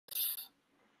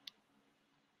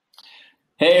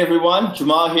Hey everyone,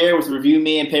 Jamal here with Review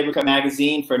Me and Papercut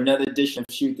Magazine for another edition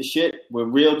of Shoot the Shit, where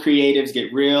real creatives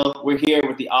get real. We're here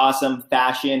with the awesome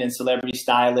fashion and celebrity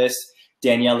stylist,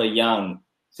 Daniela Jung.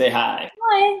 Say hi.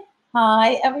 Hi.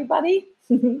 Hi, everybody.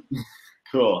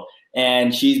 Cool.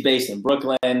 And she's based in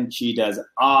Brooklyn. She does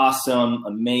awesome,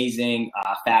 amazing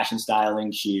fashion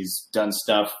styling. She's done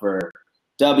stuff for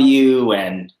W,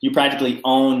 and you practically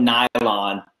own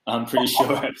nylon. I'm pretty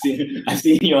sure I've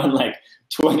seen you on like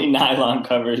 20 nylon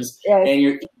covers. Yes. And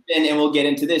you're even, and we'll get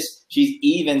into this, she's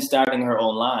even starting her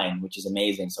own line, which is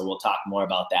amazing. So we'll talk more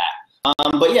about that.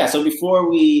 But yeah, so before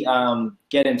we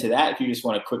get into that, if you just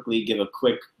want to quickly give a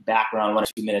quick background, 1 or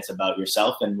 2 minutes about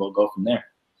yourself, and we'll go from there.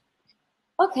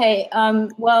 Okay.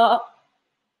 Well,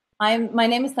 my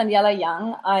name is Daniela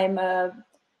Jung. I'm a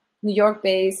New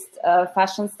York-based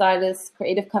fashion stylist,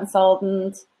 creative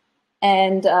consultant,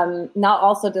 and now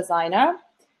also designer,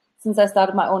 since I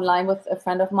started my own line with a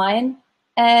friend of mine.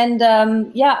 And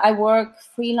yeah, I work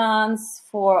freelance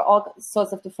for all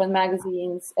sorts of different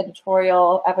magazines,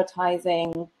 editorial,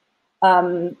 advertising.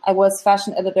 I was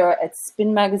fashion editor at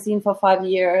Spin magazine for 5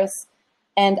 years,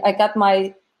 and I got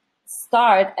my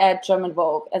start at German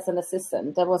Vogue as an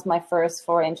assistant. That was my first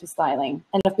foray into styling.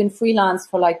 And I've been freelance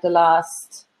for like the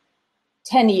last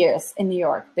 10 years in New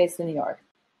York, based in New York.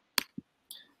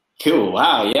 Cool.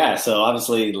 Wow. Yeah. So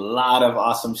obviously a lot of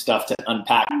awesome stuff to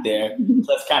unpack there.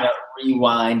 Let's kind of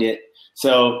rewind it.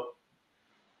 So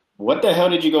what the hell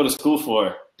did you go to school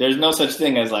for? There's no such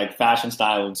thing as like fashion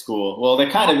styling school. Well, there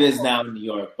kind of is now in New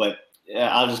York, but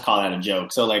I'll just call that a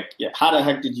joke. So like, how the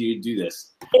heck did you do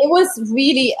this? It was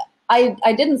really,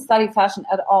 I didn't study fashion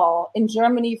at all. In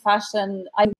Germany, fashion,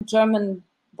 I'm German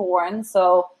born.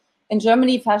 So in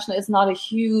Germany, fashion is not a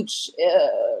huge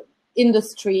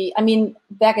industry. I mean,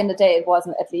 back in the day, it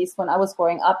wasn't, at least when I was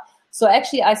growing up. So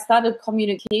actually, I studied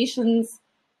communications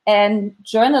and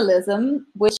journalism,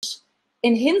 which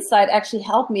in hindsight actually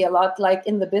helped me a lot, like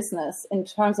in the business, in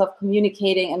terms of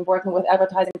communicating and working with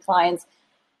advertising clients.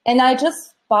 And I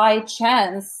just by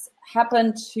chance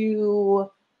happened to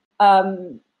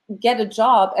get a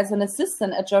job as an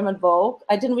assistant at German Vogue.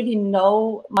 I didn't really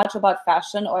know much about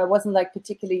fashion, or I wasn't like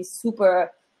particularly super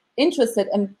interested.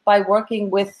 And by working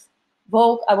with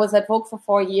Vogue, I was at Vogue for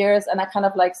 4 years, and I kind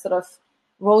of like sort of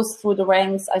rose through the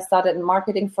ranks. I started in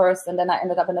marketing first, and then I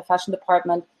ended up in the fashion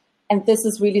department. And this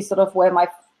is really sort of where my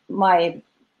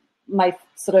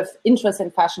sort of interest in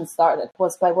fashion started,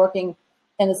 was by working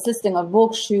and assisting on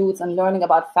Vogue shoots and learning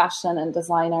about fashion and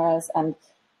designers and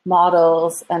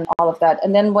models and all of that.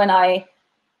 And then when I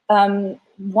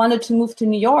wanted to move to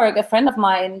New York, a friend of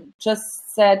mine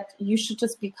just said, you should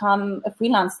just become a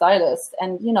freelance stylist.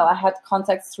 And, you know, I had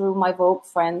contacts through my Vogue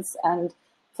friends and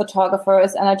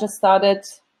photographers, and I just started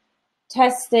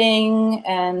testing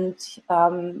and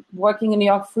working in New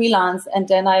York freelance. And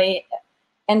then I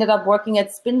ended up working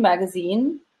at Spin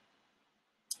magazine,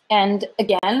 and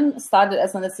again, started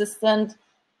as an assistant,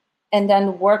 and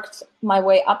then worked my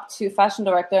way up to fashion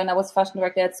director. And I was fashion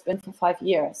director at Spin for 5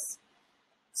 years.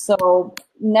 So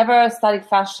never studied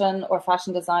fashion or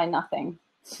fashion design, nothing.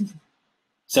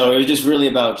 So it was just really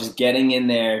about just getting in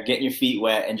there, getting your feet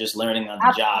wet, and just learning on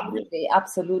the job. Really.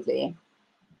 Absolutely.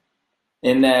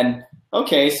 And then,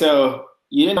 okay, so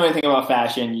you didn't know anything about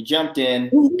fashion. You jumped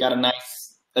in, got a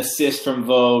nice assist from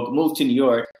Vogue, moved to New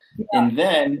York, and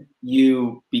then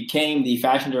you became the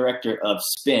fashion director of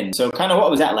Spin. So kind of what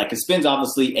was that like? Because Spin's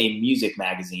obviously a music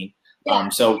magazine. Yeah.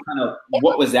 So kind of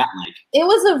what was that like? It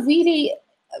was a really,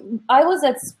 I was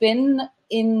at Spin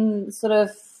in sort of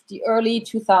the early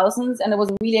 2000s, and it was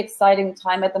a really exciting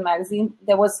time at the magazine.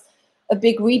 There was a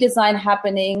big redesign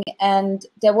happening, and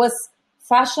there was,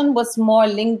 fashion was more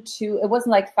linked to, it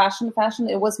wasn't like fashion,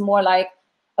 it was more like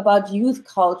about youth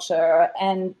culture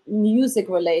and music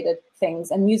related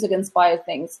things and music inspired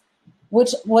things,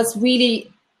 which was really,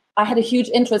 I had a huge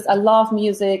interest. I love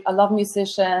music, I love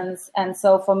musicians. And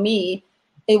so for me,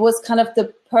 it was kind of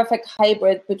the perfect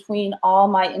hybrid between all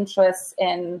my interests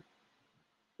in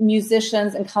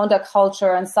musicians and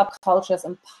counterculture and subcultures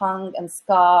and punk and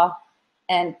ska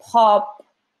and pop,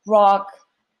 rock,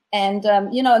 and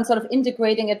you know, and sort of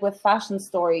integrating it with fashion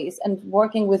stories and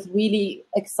working with really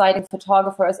exciting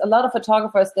photographers. A lot of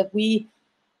photographers that we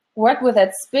worked with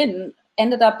at Spin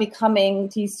ended up becoming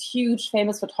these huge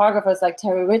famous photographers like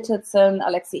Terry Richardson,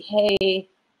 Alexi Hay,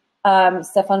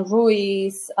 Stefan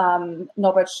Ruiz,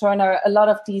 Norbert Schörner. A lot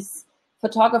of these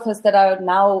photographers that are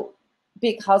now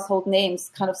big household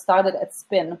names kind of started at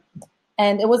Spin.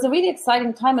 And it was a really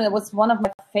exciting time, and it was one of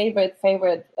my favorite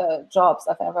jobs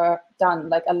I've ever done.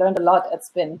 Like, I learned a lot at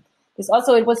Spin. Because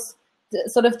also it was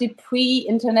sort of the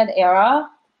pre-internet era.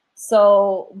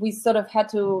 So we sort of had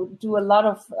to do a lot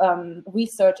of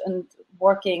research and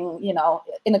working, you know,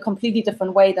 in a completely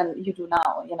different way than you do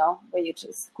now, you know, where you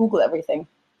just Google everything.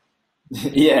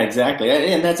 Yeah, exactly.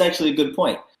 And that's actually a good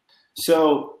point.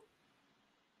 So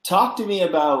talk to me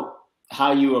about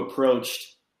how you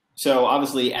approached, so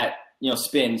obviously at,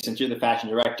 Spin, since you're the fashion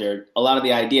director, a lot of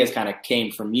the ideas kind of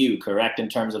came from you, correct? In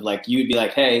terms of like, you'd be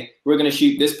like, hey, we're going to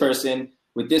shoot this person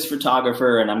with this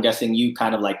photographer. And I'm guessing you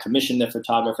kind of like commissioned the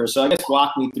photographer. So I guess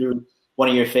walk me through one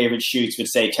of your favorite shoots with,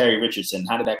 say, Terry Richardson.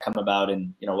 How did that come about?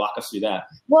 And, walk us through that.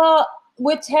 Well,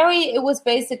 with Terry, it was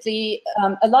basically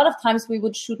a lot of times we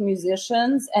would shoot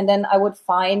musicians, and then I would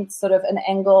find sort of an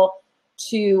angle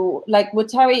to, like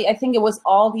with Terry, I think it was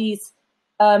all these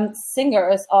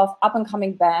singers of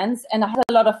up-and-coming bands, and I had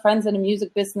a lot of friends in the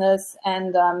music business,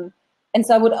 and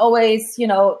so I would always,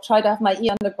 try to have my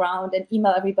ear on the ground and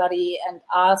email everybody and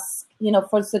ask,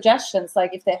 for suggestions,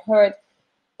 like if they heard.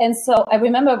 And so I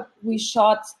remember we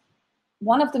shot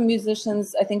one of the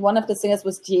musicians, I think one of the singers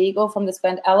was Diego from this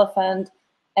band Elephant,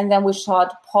 and then we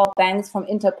shot Paul Banks from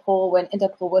Interpol when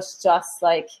Interpol was just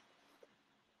like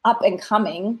up and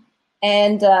coming,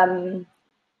 and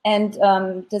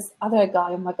this other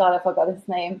guy, oh my God, I forgot his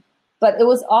name, but it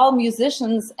was all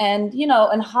musicians, and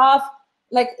and half,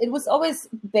 like, it was always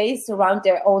based around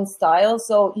their own style,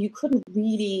 so you couldn't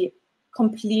really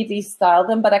completely style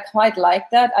them, but I quite like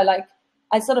that.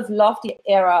 I sort of love the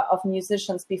era of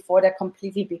musicians before they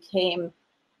completely became,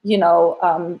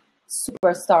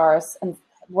 superstars and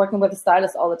working with a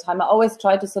stylist all the time. I always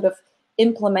try to sort of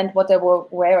implement what they were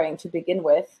wearing to begin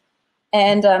with.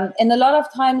 And a lot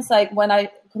of times, like when I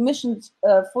commissioned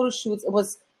photo shoots, it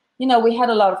was, we had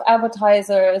a lot of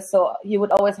advertisers, so you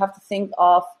would always have to think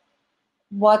of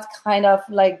what kind of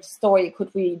like story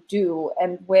could we do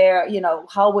and where,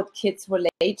 how would kids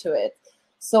relate to it?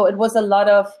 So it was a lot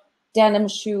of denim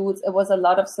shoots. It was a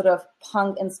lot of sort of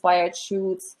punk inspired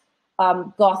shoots,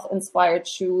 goth inspired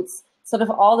shoots, sort of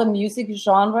all the music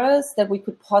genres that we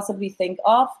could possibly think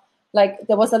of. Like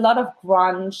there was a lot of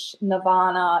grunge,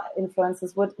 Nirvana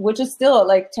influences, which is still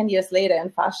like 10 years later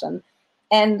in fashion,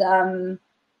 and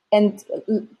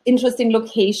interesting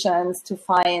locations to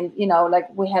find. Like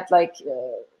we had like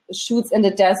shoots in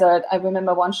the desert. I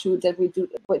remember one shoot that we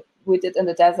did in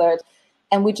the desert,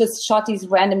 and we just shot these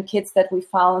random kids that we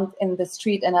found in the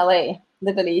street in LA.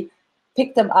 Literally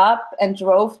picked them up and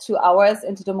drove 2 hours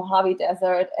into the Mojave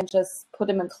Desert and just put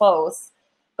them in clothes.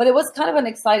 But it was kind of an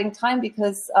exciting time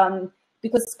because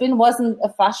Spin wasn't a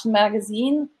fashion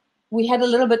magazine. We had a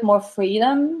little bit more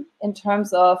freedom in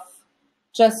terms of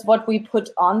just what we put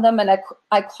on them. And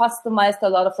I customized a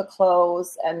lot of the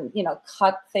clothes and,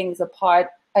 cut things apart.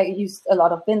 I used a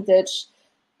lot of vintage,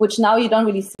 which now you don't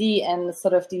really see in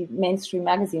sort of the mainstream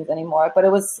magazines anymore. But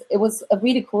it was a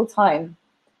really cool time.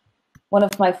 One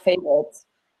of my favorites.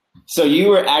 So you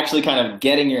were actually kind of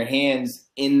getting your hands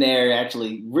in there,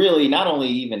 actually really not only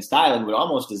even styling, but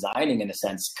almost designing in a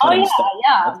sense. Cutting stuff.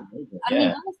 Yeah. I mean,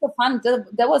 that was the fun.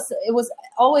 It was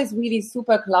always really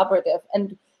super collaborative.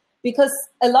 And because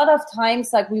a lot of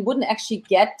times, like, we wouldn't actually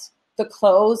get the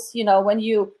clothes, when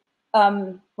you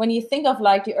think of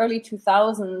like the early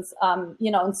 2000s,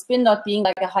 and Spin not being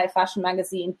like a high fashion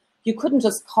magazine, you couldn't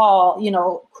just call,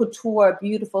 couture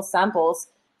beautiful samples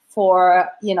for,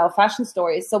 fashion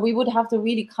stories. So we would have to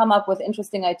really come up with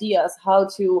interesting ideas, how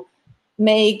to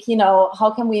make,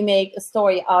 how can we make a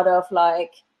story out of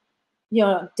like,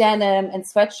 denim and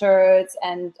sweatshirts.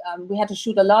 And we had to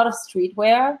shoot a lot of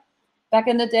streetwear back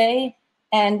in the day.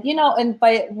 And,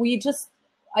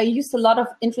 I used a lot of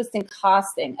interesting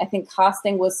casting. I think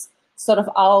casting was sort of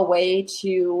our way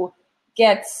to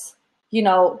get,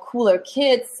 cooler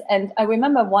kids. And I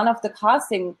remember one of the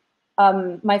casting,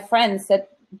 my friends that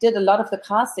did a lot of the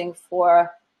casting for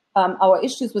our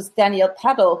issues was Danielle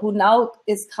Peddle, who now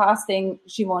is casting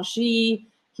Givenchy.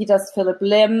 He does Philip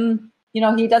Lim.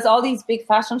 He does all these big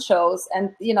fashion shows.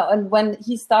 And, and when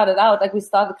he started out, like we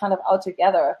started kind of out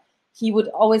together, he would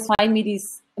always find me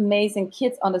these amazing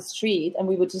kids on the street, and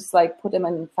we would just like put them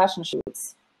in fashion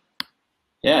shoots.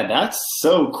 Yeah, that's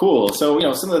so cool. So,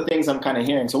 some of the things I'm kind of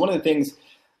hearing. So one of the things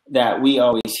that we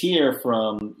always hear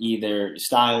from either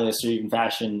stylists or even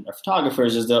fashion or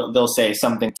photographers is they'll say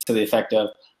something to the effect of,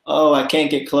 oh, I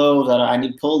can't get clothes, I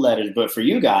need pull letters. But for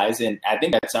you guys, and I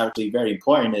think that's actually very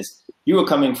important, is you were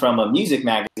coming from a music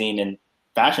magazine, and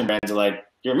fashion brands are like,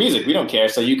 you're music, we don't care.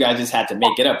 So you guys just had to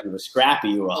make it up. You were scrappy,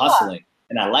 you were hustling.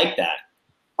 And I like that.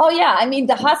 Oh, yeah. I mean,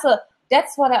 the hustle,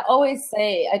 that's what I always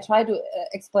say. I try to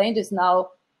explain this now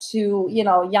to,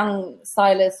 young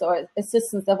stylists or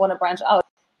assistants that want to branch out.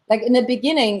 Like in the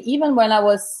beginning, even when I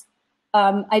was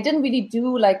I didn't really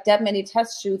do like that many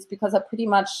test shoots because I pretty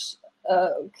much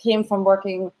came from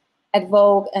working at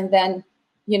Vogue, and then,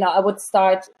 you know, I would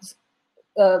start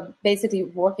basically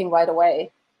working right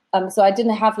away. So I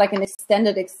didn't have like an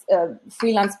extended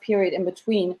freelance period in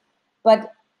between.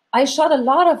 But I shot a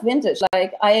lot of vintage.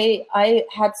 Like I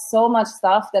had so much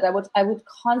stuff that I would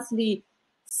constantly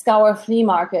scour flea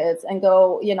markets and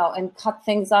go, you know, and cut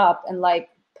things up and like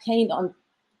paint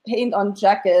on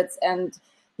jackets. And,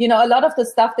 you know, a lot of the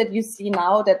stuff that you see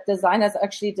now that designers are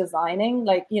actually designing,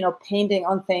 like, you know, painting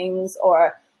on things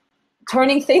or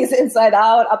turning things inside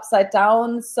out, upside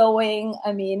down, sewing.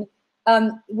 I mean,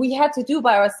 we had to do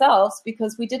by ourselves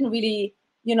because we didn't really,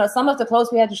 you know, some of the clothes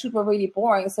we had to shoot were really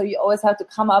boring. So you always have to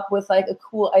come up with like a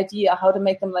cool idea how to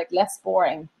make them like less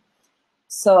boring.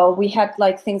 So we had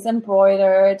like things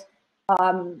embroidered.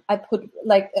 I put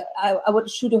like, I would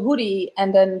shoot a hoodie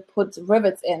and then put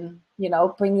rivets in, you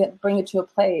know, bring it to a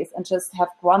place and just have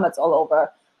grommets all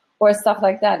over or stuff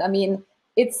like that. I mean,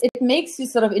 it makes you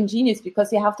sort of ingenious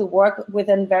because you have to work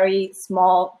within very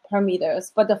small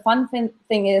parameters. But the fun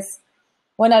thing is,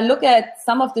 when I look at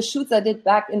some of the shoots I did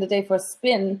back in the day for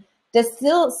Spin, they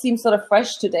still seem sort of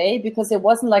fresh today because it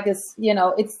wasn't like you know,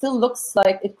 it still looks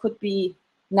like it could be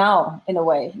now in a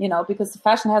way, you know, because the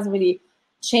fashion hasn't really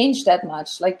changed that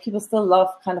much. Like people still love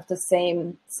kind of the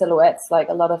same silhouettes, like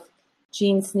a lot of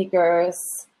jean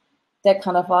sneakers, that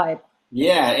kind of vibe.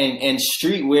 Yeah, and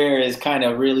streetwear is kind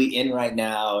of really in right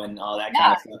now and all that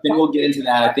kind of stuff. And we'll get into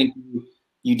that. I think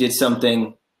you did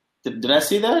something. Did I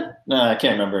see that? No, I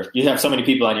can't remember. You have so many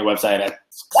people on your website.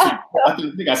 I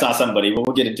think I saw somebody, but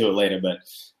we'll get into it later. But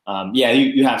yeah,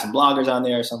 you have some bloggers on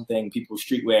there or something, people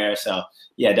streetwear. So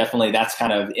yeah, definitely that's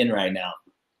kind of in right now.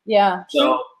 Yeah.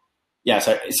 So yeah,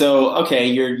 so okay,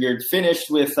 you're finished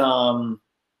with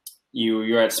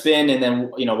you're at Spin, and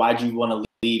then, you know, why'd you want to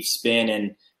leave Spin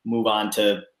and move on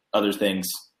to other things?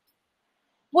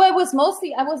 Well, it was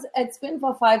mostly, I was at Spin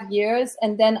for 5 years,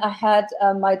 and then I had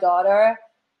my daughter.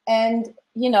 And,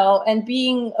 you know, and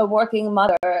being a working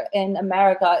mother in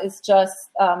America is just,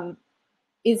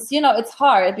 you know, it's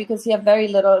hard because you have very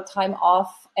little time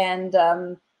off. And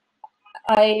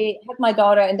I had my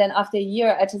daughter, and then after a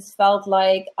year, I just felt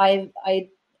like I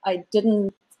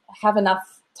didn't have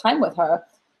enough time with her.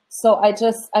 So I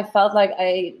felt like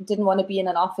I didn't want to be in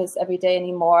an office every day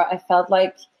anymore. I felt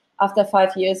like after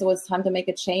 5 years, it was time to make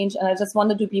a change. And I just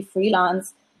wanted to be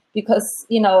freelance because,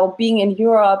 you know, being in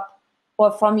Europe,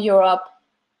 or from Europe,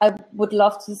 I would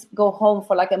love to go home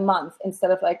for like a month instead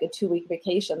of like a 2-week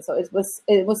vacation. So it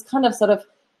was kind of sort of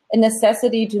a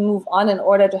necessity to move on in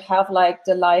order to have like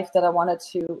the life that I wanted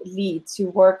to lead, to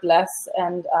work less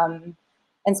and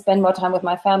spend more time with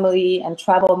my family and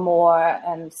travel more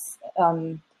and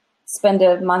spend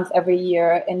a month every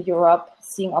year in Europe,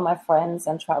 seeing all my friends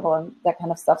and travel and that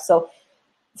kind of stuff. So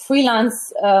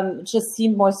freelance just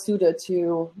seemed more suited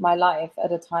to my life at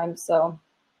the time. So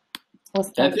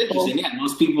that's interesting. Yeah,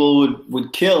 most people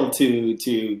would kill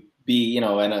to be, you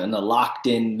know, in a locked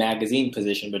in magazine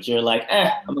position, but you're like,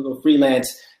 I'm gonna go freelance,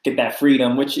 get that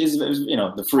freedom, which is, you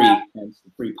know, the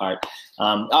free part.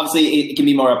 Obviously, it can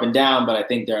be more up and down, but I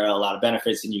think there are a lot of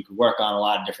benefits, and you can work on a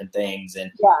lot of different things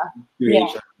and create your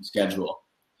own schedule.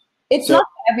 It's not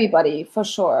for everybody, for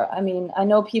sure. I mean, I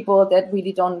know people that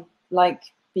really don't like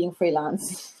being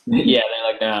freelance. Yeah,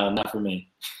 they're like, no, not for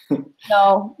me.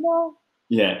 No.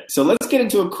 Yeah. So let's get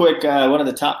into a quick, one of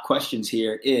the top questions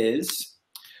here is,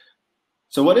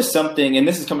 so what is something, and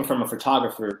this is coming from a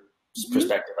photographer's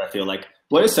perspective, I feel like,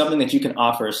 what is something that you can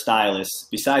offer a stylist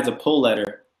besides a pull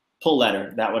letter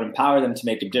that would empower them to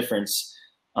make a difference,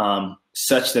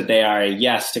 such that they are a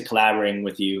yes to collaborating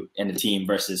with you and the team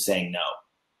versus saying no?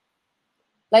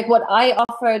 Like what I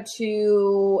offer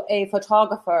to a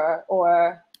photographer,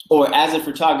 or as a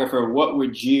photographer, what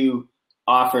would you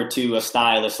offer to a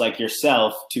stylist like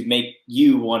yourself to make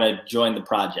you want to join the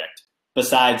project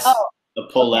besides a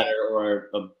pull letter or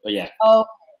yeah?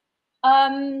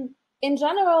 In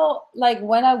general, like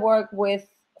when I work with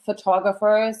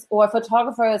photographers,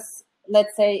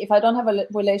 let's say if I don't have a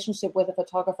relationship with a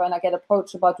photographer and I get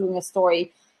approached about doing a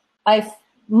story, I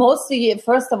mostly,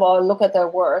 first of all, look at their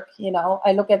work. You know,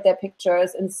 I look at their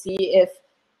pictures and see if,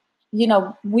 you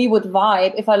know, we would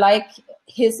vibe, if I like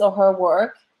his or her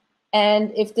work.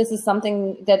 And if this is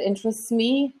something that interests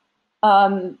me,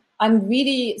 I'm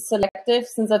really selective,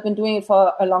 since I've been doing it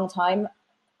for a long time,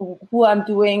 who I'm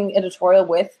doing editorial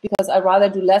with, because I'd rather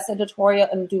do less editorial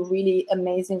and do really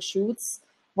amazing shoots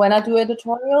when I do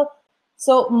editorial.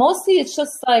 So mostly it's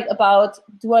just like about,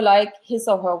 do I like his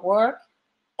or her work?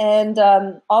 And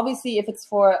obviously if it's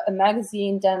for a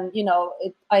magazine, then, you know,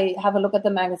 I have a look at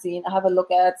the magazine. I have a look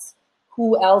at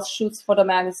who else shoots for the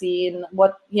magazine,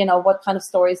 what kind of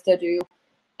stories they do,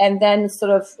 and then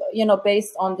sort of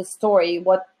based on the story,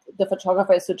 what the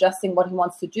photographer is suggesting, what he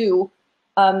wants to do,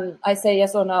 I say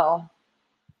yes or no.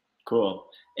 Cool.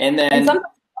 And sometimes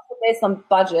also based on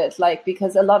budget, like,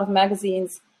 because a lot of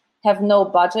magazines have no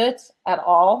budget at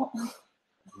all.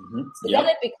 Mm-hmm. So then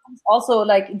it becomes also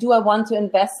like, do I want to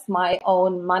invest my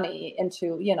own money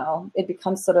into, it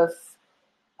becomes sort of,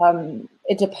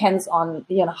 it depends on,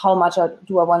 how much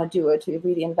do I want to do it, to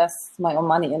really invest my own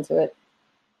money into it.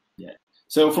 Yeah.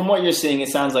 So from what you're seeing, it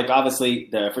sounds like obviously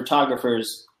the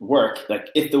photographer's work, like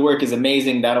if the work is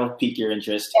amazing, that'll pique your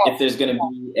interest. Yes. If there's going to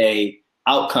be a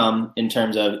outcome in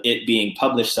terms of it being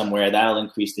published somewhere, that'll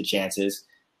increase the chances.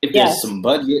 If there's some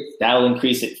budget, that'll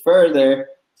increase it further.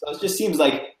 So it just seems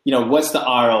like, what's the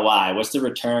ROI? What's the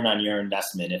return on your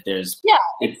investment? If there's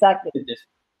exactly.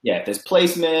 If there's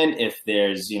placement, if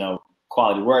there's,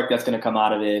 quality work that's going to come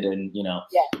out of it, and,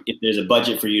 if there's a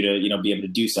budget for you to, be able to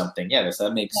do something.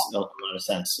 That makes a lot of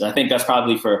sense. And I think that's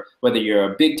probably for whether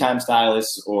you're a big time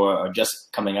stylist or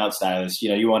just coming out stylist,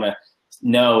 you want to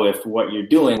know if what you're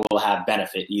doing will have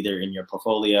benefit either in your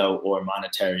portfolio or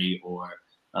monetary or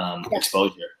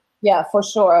exposure. Yeah, for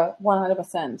sure.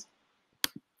 100%.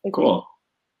 Cool.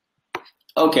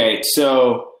 Okay,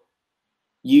 so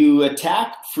you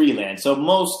attack freelance. So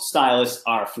most stylists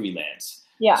are freelance.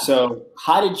 Yeah. So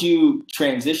how did you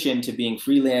transition to being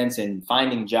freelance and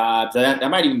finding jobs? That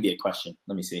might even be a question.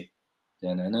 Let me see.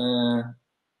 No.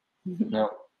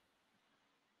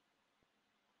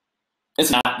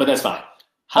 It's not, but that's fine.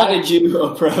 How did you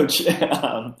approach,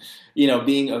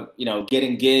 being,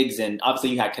 getting gigs, and obviously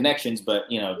you had connections, but,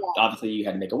 obviously you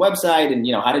had to make a website, and,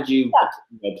 how did you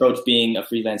approach being a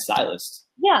freelance stylist?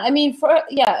 Yeah, I mean,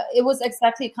 it was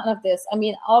exactly kind of this. I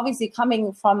mean, obviously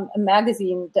coming from a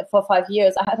magazine for 5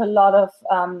 years, I had a lot of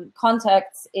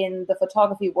contacts in the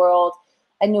photography world.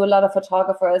 I knew a lot of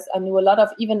photographers. I knew a lot of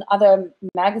even other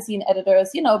magazine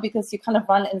editors, because you kind of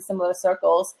run in similar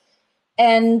circles.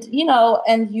 And,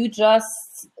 and you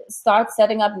just start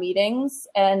setting up meetings.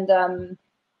 And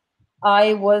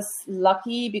I was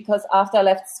lucky because after I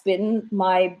left Spin,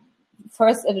 my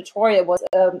first editorial was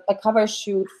a cover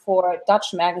shoot for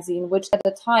Dutch magazine, which at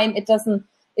the time,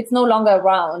 it's no longer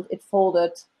around. It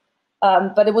folded.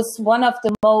 But it was one of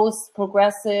the most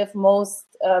progressive, most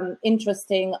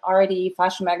interesting, arty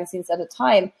fashion magazines at the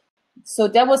time. So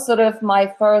that was sort of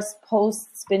my first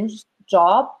post-Spin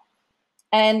job.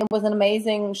 And it was an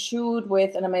amazing shoot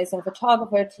with an amazing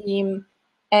photographer team.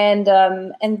 And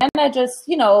then I just,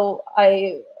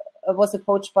 I was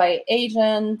approached by an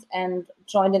agent and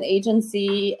joined an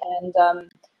agency.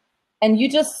 And you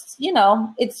just,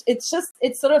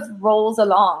 it sort of rolls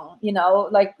along,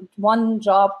 like one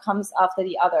job comes after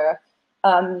the other.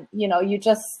 You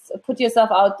just put yourself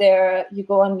out there, you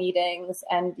go on meetings,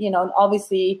 and, and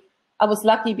obviously I was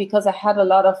lucky because I had a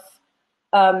lot of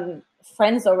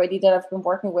friends already that I've been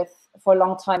working with for a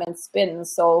long time in Spin.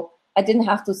 So I didn't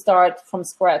have to start from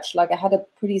scratch. Like I had a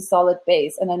pretty solid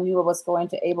base, and I knew I was going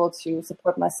to able to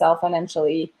support myself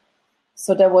financially.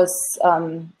 So that was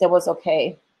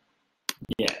okay.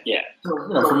 Yeah. So,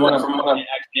 from what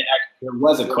there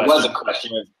was a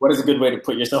question. What is a good way to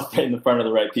put yourself in the front of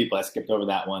the right people? I skipped over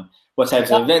that one. What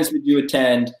types of events would you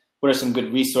attend? What are some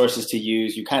good resources to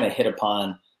use? You kind of hit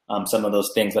upon some of those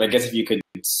things, but I guess if you could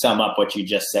sum up what you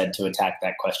just said to attack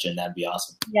that question, that'd be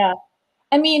awesome. Yeah.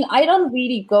 I mean, I don't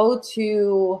really go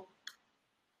to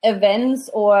events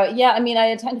I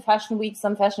attend Fashion Week,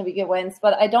 some Fashion Week events,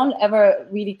 but I don't ever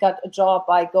really get a job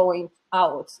by going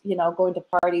out, going to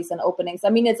parties and openings. I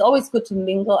mean, it's always good to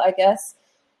mingle, I guess.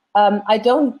 I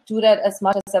don't do that as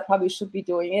much as I probably should be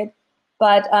doing it.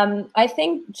 But I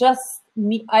think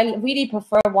I really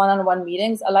prefer one-on-one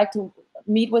meetings. I like to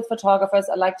meet with photographers.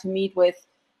 I like to meet with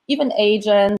even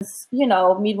agents,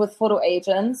 meet with photo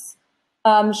agents,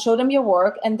 show them your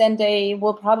work, and then they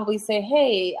will probably say,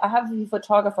 hey, I have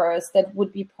photographers that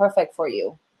would be perfect for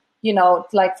you,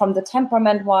 like from the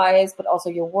temperament wise, but also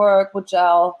your work would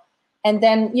gel. And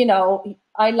then,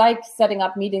 I like setting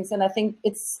up meetings, and I think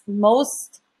it's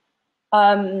most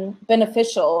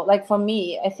beneficial. Like for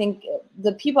me, I think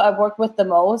the people I've worked with the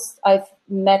most, I've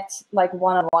met like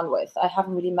one-on-one with. I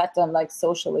haven't really met them like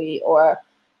socially or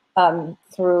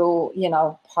through,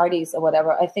 parties or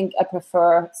whatever. I think I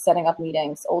prefer setting up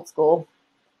meetings, old school,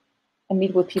 and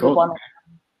meet with people one-on-one.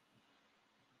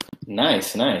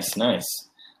 Nice.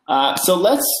 So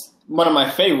one of my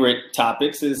favorite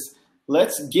topics is,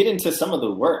 let's get into some of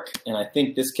the work. And I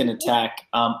think this can attack,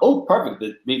 perfect.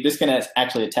 This can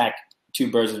actually attack two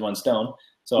birds with one stone.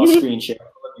 So I'll screen share.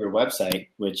 your website,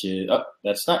 which is, oh,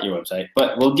 that's not your website,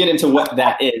 but we'll get into what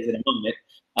that is in a moment.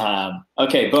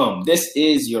 Okay, boom. This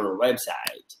is your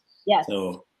website. Yes.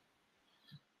 So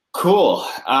cool.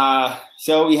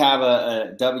 So we have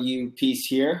a W piece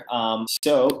here.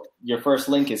 So your first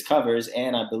link is covers,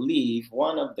 and I believe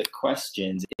one of the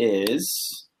questions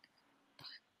is,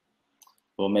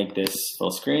 we'll make this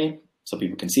full screen so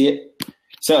people can see it.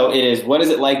 So it is, what is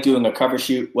it like doing a cover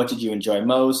shoot? What did you enjoy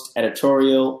most?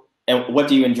 Editorial, and what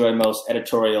do you enjoy most?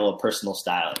 Editorial or personal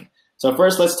styling? So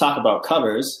first, let's talk about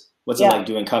covers. What's it like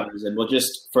doing covers? And we'll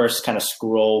just first kind of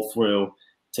scroll through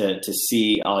to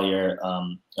see all your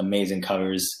amazing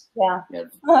covers. Yeah. You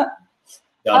have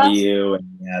W, and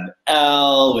we have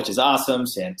L, which is awesome,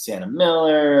 Santa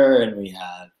Miller, and we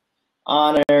have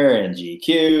Honor and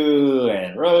GQ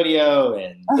and Rodeo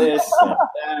and this and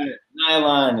that,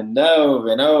 Nylon and Dove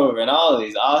and Over and all of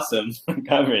these awesome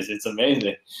covers. It's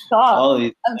amazing. God. All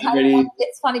these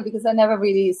it's funny because I never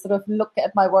really sort of look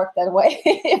at my work that way.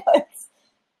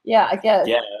 Yeah, I guess.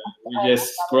 Yeah, you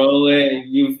just scroll it.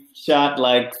 You've shot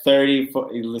like 30,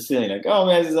 40, Selena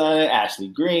Gomez is on it, Ashley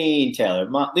Green, Taylor.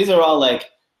 These are all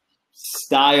like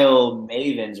style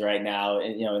mavens right now,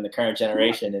 in the current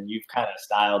generation, and you've kind of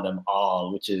styled them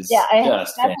all, which is I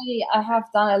have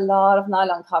done a lot of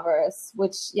nylon covers,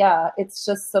 which it's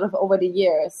just sort of over the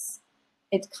years.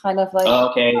 It's kind of like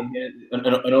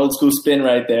an old school spin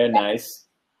right there. Nice.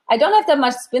 I don't have that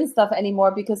much spin stuff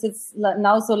anymore because it's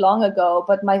now so long ago,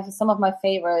 but some of my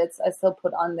favorites I still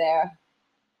put on there,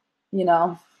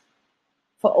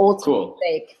 for old school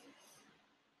sake.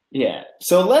 Yeah.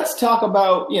 So let's talk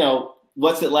about,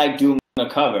 what's it like doing a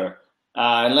cover?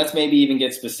 And let's maybe even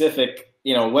get specific,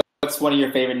 what's one of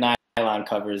your favorite nylon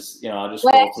covers? I'll just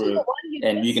scroll through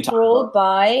and you can talk about.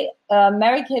 By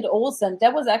Mary-Kate Olsen.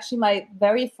 That was actually my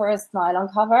very first nylon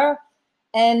cover.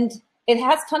 And it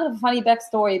has kind of a funny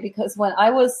backstory because when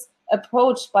I was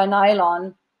approached by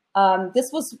Nylon,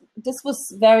 this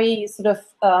was very sort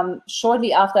of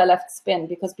shortly after I left Spin,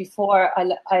 because before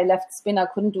I left Spin, I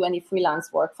couldn't do any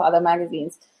freelance work for other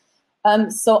magazines.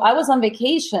 So I was on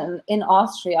vacation in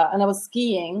Austria and I was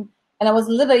skiing and I was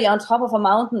literally on top of a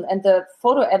mountain, and the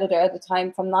photo editor at the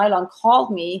time from Nylon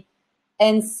called me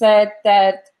and said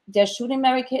that they're shooting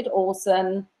Mary-Kate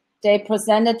Olsen. They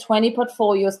presented 20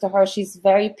 portfolios to her. She's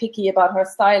very picky about her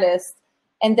stylist.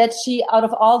 And that she, out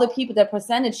of all the people that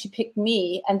presented, she picked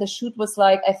me. And the shoot was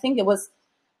like, I think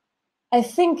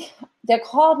they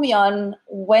called me on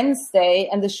Wednesday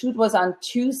and the shoot was on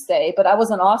Tuesday, but I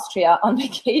was in Austria on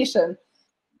vacation.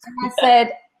 And I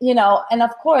said, and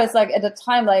of course, like at the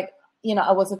time, like,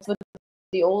 I was with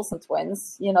the Olsen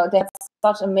twins, they have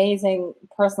such amazing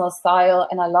personal style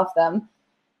and I love them.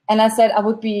 And I said, I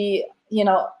would be,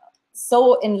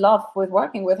 so in love with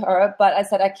working with her, but I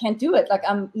said, I can't do it. Like,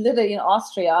 I'm literally in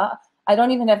Austria. I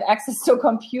don't even have access to a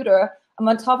computer. I'm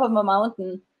on top of a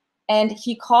mountain. And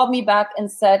he called me back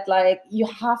and said, like, you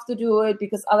have to do it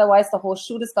because otherwise the whole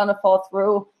shoot is going to fall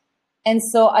through. And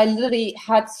so I literally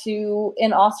had to,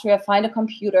 in Austria, find a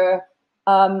computer.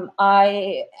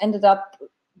 I ended up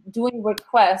doing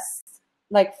requests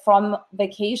like from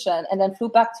vacation and then flew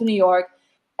back to New York.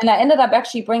 And I ended up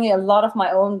actually bringing a lot of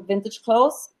my own vintage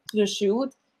clothes to the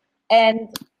shoot. And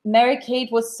Mary-Kate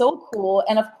was so cool.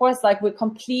 And of course, like, we're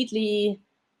completely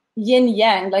yin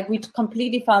yang, like we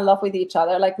completely fell in love with each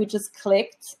other. Like, we just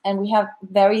clicked and we have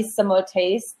very similar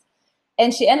tastes.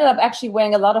 And she ended up actually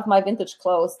wearing a lot of my vintage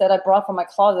clothes that I brought from my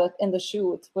closet in the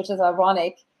shoot, which is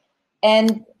ironic.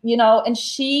 And, and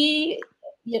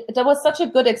that was such a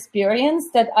good experience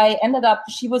that I ended up,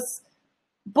 she was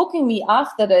booking me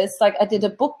after this. Like, I did a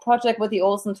book project with the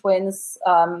Olsen twins.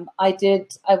 I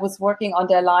was working on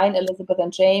their line, Elizabeth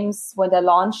and James, when they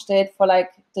launched it for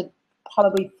like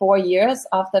probably 4 years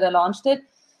after they launched it.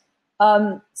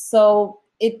 So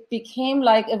it became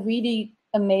like a really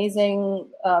amazing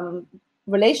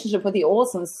relationship with the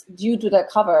Olsens due to their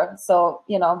cover. So,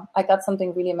 I got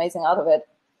something really amazing out of it.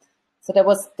 So that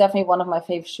was definitely one of my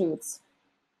fave shoots.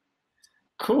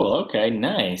 Cool. Okay,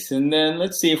 nice. And then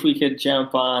let's see if we could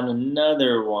jump on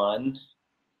another one.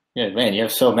 Yeah, man, you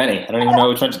have so many. I don't even know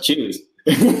which one to choose.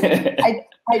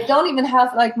 I don't even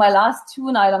have, like, my last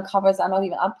two nylon covers are not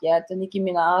even up yet. The Nicki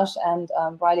Minaj and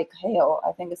Riley Keough,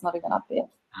 I think, is not even up yet.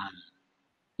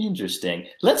 Interesting.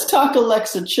 Let's talk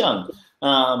Alexa Chung.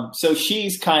 So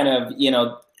she's kind of,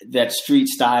 that street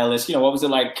stylist. What was it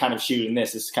like kind of shooting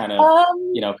this? It's kind of,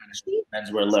 kind of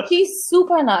menswear look. She's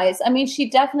super nice. I mean,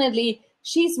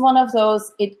 she's one of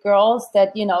those it girls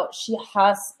that, she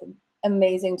has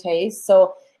amazing taste.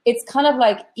 So it's kind of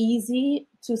like easy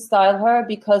to style her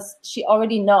because she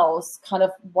already knows kind of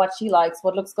what she likes,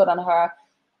 what looks good on her.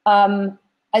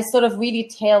 I sort of really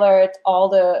tailored all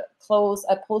the clothes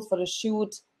I pulled for the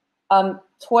shoot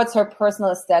towards her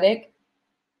personal aesthetic.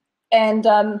 And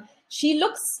she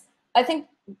looks, I think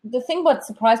the thing what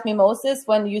surprised me most is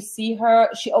when you see her,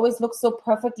 she always looks so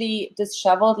perfectly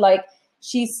disheveled. Like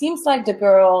she seems like the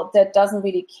girl that doesn't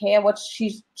really care what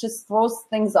she just throws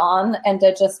things on and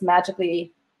they just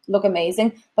magically look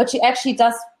amazing. But she actually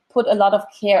does put a lot of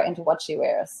care into what she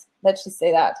wears. Let's just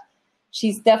say that.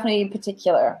 She's definitely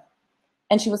particular.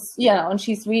 And she was, you know, and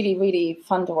she's really, really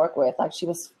fun to work with. Like she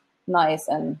was nice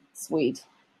and sweet.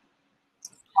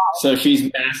 So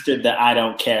she's mastered the I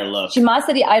don't care look. She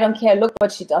mastered the I don't care look,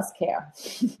 but she does care.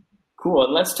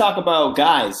 Cool. Let's talk about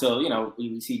guys. So, you know,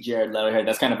 we see Jared Leto here.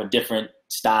 That's kind of a different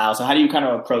style. So how do you kind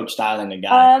of approach styling a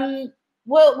guy?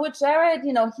 Well, with Jared,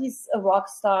 you know, he's a rock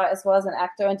star as well as an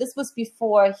actor. And this was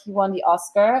before he won the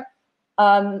Oscar.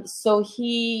 So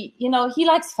he, you know, he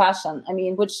likes fashion. I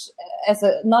mean, which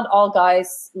not all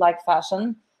guys like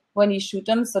fashion when you shoot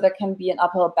them. So there can be an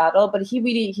uphill battle, but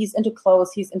he's into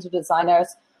clothes. He's into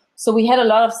designers. So we had a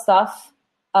lot of stuff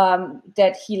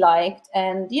that he liked,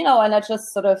 and you know, and I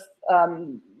just sort of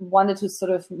wanted to sort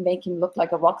of make him look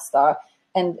like a rock star,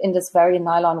 and in this very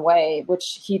nylon way,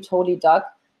 which he totally dug.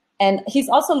 And he's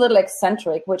also a little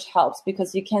eccentric, which helps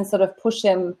because you can sort of push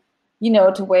him, you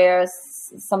know, to wear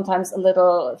sometimes a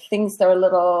little things that are a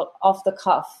little off the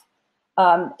cuff.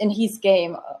 In his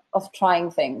game of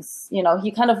trying things, you know, he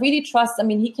kind of really trusts. I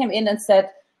mean, he came in and said,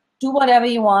 do whatever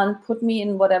you want, put me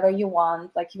in whatever you want.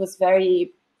 Like he was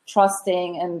very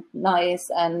trusting and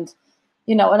nice. And,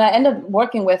 you know, and I ended up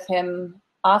working with him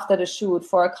after the shoot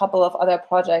for a couple of other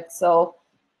projects. So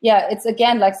yeah, it's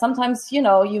again, like sometimes, you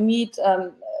know, you meet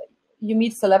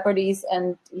celebrities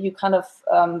and you kind of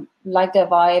like their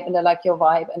vibe and they like your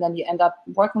vibe. And then you end up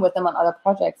working with them on other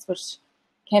projects, which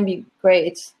can be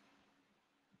great.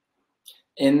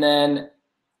 And then,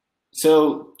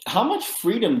 so how much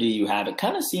freedom do you have? It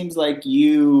kind of seems like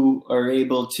you are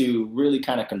able to really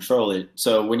kind of control it.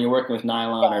 So when you're working with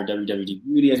nylon or WWD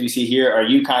Beauty, as we see here, are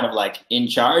you kind of like in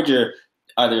charge, or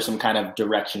are there some kind of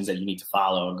directions that you need to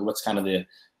follow? What's kind of the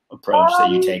approach that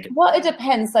you take? Well, it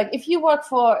depends. Like if you work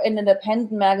for an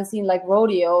independent magazine like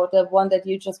Rodeo, the one that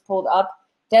you just pulled up,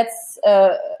 that's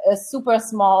a super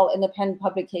small independent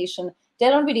publication. They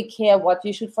don't really care what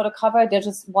you shoot for the cover. They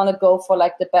just want to go for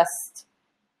like the best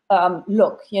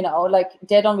look, you know, like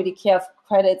they don't really care for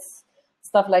credits,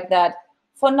 stuff like that.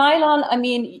 For nylon, I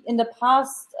mean, in the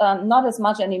past, not as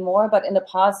much anymore, but in the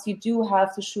past, you do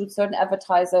have to shoot certain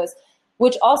advertisers,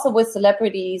 which also with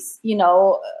celebrities, you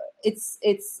know,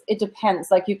 it depends.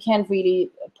 Like you can't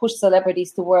really push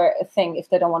celebrities to wear a thing if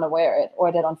they don't want to wear it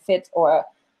or they don't fit, or,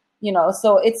 you know,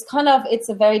 so it's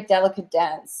a very delicate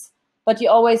dance. But you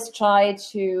always try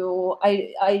to,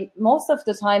 I most of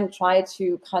the time try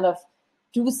to kind of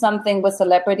do something with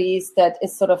celebrities that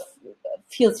is sort of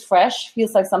feels fresh,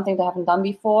 feels like something they haven't done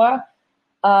before.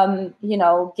 You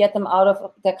know, get them out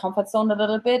of their comfort zone a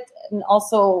little bit, and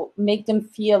also make them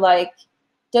feel like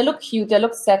they look cute, they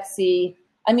look sexy.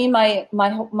 I mean,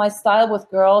 my style with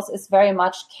girls is very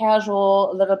much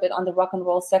casual, a little bit on the rock and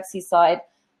roll sexy side.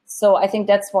 So I think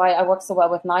that's why I work so well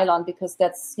with nylon, because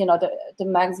that's, you know, the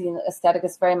magazine aesthetic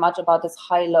is very much about this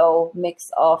high-low mix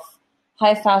of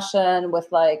high fashion with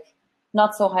like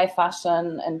not so high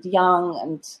fashion and young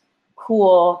and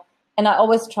cool. And I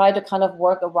always try to kind of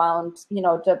work around, you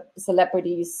know, the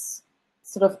celebrities'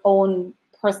 sort of own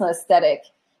personal aesthetic,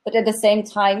 but at the same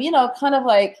time, you know, kind of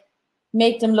like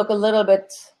make them look a little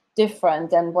bit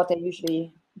different than what they're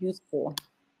usually used to.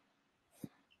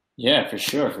 Yeah, for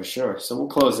sure, for sure. So we'll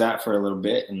close that for a little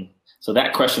bit. And so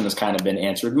that question has kind of been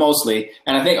answered mostly.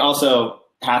 And I think also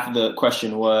half of the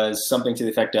question was something to the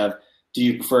effect of, do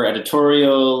you prefer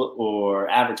editorial or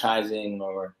advertising,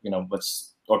 or, you know,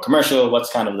 or commercial?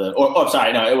 What's kind of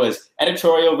it was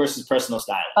editorial versus personal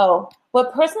styling. Oh,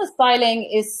 well, personal styling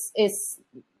is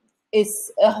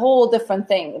a whole different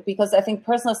thing, because I think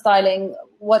personal styling,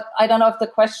 I don't know if the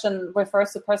question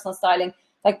refers to personal styling.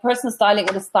 Like personal styling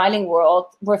in the styling world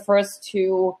refers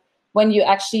to when you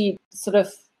actually sort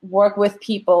of work with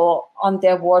people on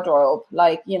their wardrobe.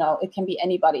 Like, you know, it can be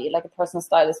anybody, like a personal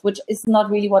stylist, which is not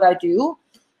really what I do.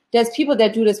 There's people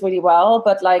that do this really well,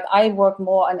 but like I work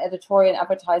more on editorial and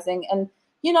advertising. And,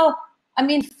 you know, I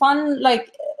mean, fun,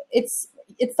 like it's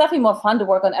definitely more fun to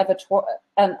work on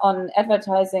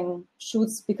advertising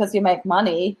shoots because you make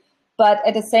money. But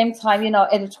at the same time, you know,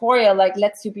 editorial like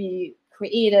lets you be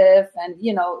creative, and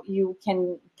you know, you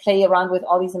can play around with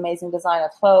all these amazing designer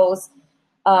clothes.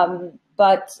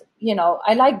 But you know,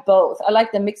 I like both. I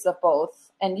like the mix of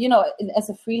both. And you know, as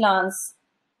a freelance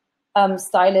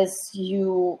stylists,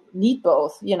 you need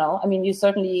both, you know. I mean, you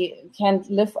certainly can't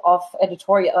live off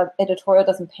editorial. Editorial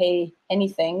doesn't pay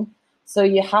anything. So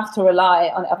you have to rely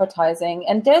on advertising.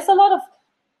 And there's a lot of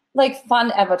like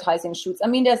fun advertising shoots. I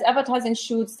mean, there's advertising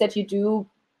shoots that you do,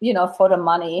 you know, for the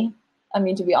money. I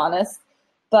mean, to be honest.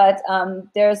 But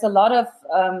there's a lot of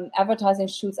advertising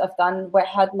shoots I've done where I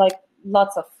had like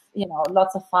lots of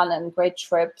fun and great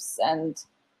trips. And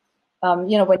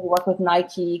you know, when you work with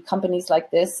Nike, companies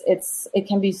like this, it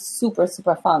can be super,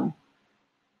 super fun.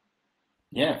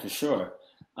 Yeah, for sure.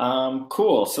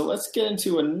 Cool. So let's get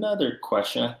into another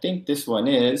question. I think this one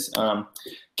is, can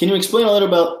you explain a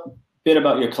little bit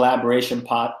about your collaboration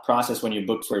process when you're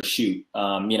booked for a shoot?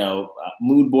 You know,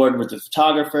 mood board with the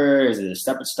photographer? Is it a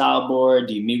separate style board?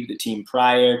 Do you meet with the team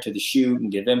prior to the shoot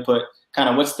and give input? Kind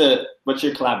of what's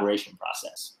your collaboration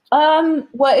process?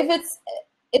 Well, if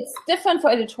it's different for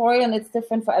editorial and it's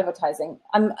different for advertising.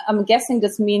 I'm guessing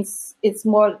this means it's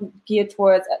more geared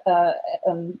towards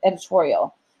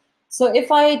editorial. So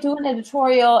if I do an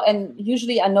editorial, and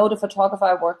usually I know the photographer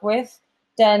I work with,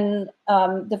 then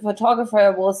the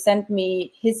photographer will send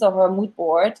me his or her mood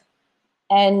board,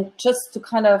 and just to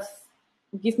kind of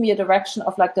give me a direction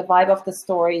of like the vibe of the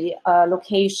story,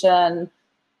 location,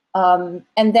 and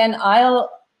then I'll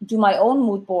do my own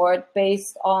mood board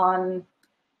based on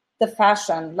the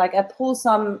fashion. Like I pull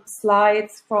some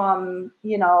slides from,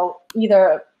 you know,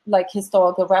 either like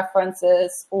historical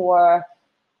references or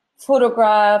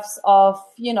photographs of,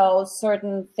 you know,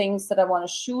 certain things that I want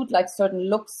to shoot, like certain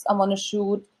looks I want to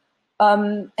shoot.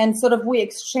 And sort of we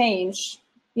exchange,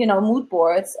 you know, mood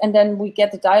boards, and then we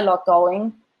get the dialogue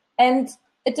going. And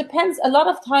it depends. A lot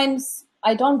of times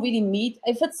I don't really meet.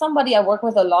 If it's somebody I work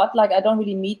with a lot, like I don't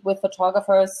really meet with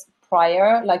photographers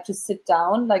prior, like to sit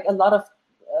down. Like a lot of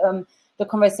the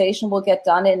conversation will get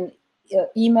done in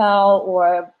email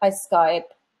or by Skype,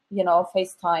 you know,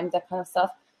 FaceTime, that kind of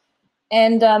stuff.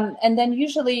 And then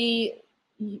usually,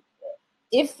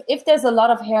 if there's a lot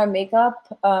of hair and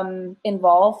makeup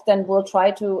involved, then we'll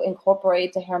try to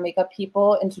incorporate the hair and makeup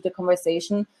people into the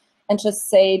conversation and just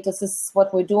say, this is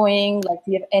what we're doing. Like,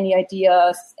 do you have any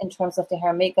ideas in terms of the hair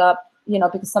and makeup? You know,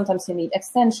 because sometimes you need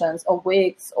extensions or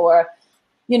wigs or,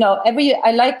 you know,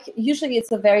 usually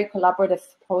it's a very collaborative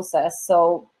process.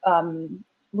 So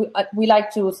we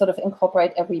like to sort of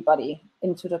incorporate everybody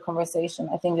into the conversation.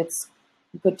 I think it's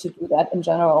good to do that in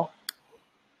general.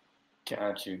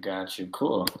 Got you.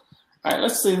 Cool. All right,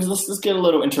 let's get a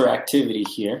little interactivity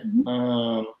here.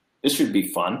 Mm-hmm. This should be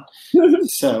fun.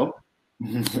 So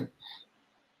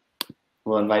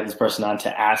we'll invite this person on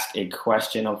to ask a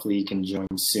question. Hopefully you can join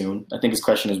soon. I think his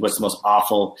question is, what's the most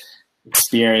awful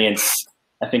experience?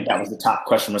 I think that was the top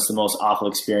question. What's the most awful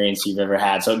experience you've ever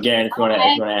had? So again, if you want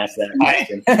to ask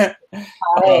that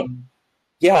question.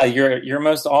 Yeah, your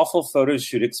most awful photo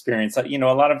shoot experience. You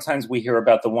know, a lot of times we hear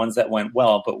about the ones that went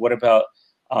well, but what about,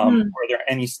 were there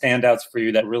any standouts for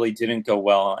you that really didn't go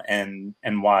well, and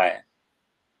why?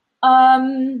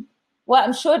 Well,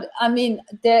 I'm sure, I mean,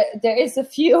 there is a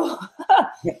few.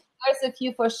 There's a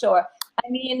few for sure. I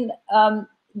mean,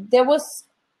 there was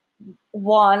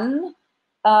one,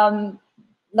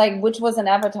 which was an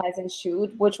advertising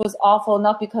shoot, which was awful,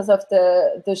 not because of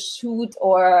the shoot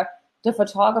or the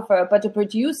photographer, but the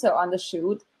producer on the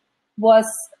shoot was,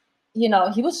 you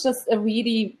know, he was just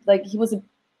he was a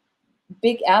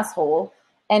big asshole,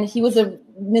 and he was a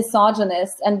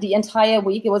misogynist. And the entire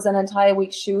week, it was an entire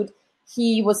week shoot,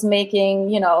 he was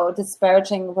making, you know,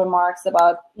 disparaging remarks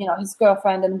about, you know, his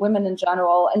girlfriend and women in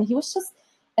general. And he was just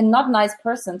a not nice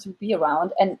person to be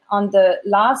around. And on the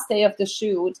last day of the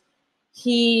shoot,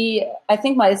 I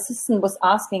think my assistant was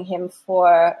asking him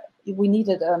we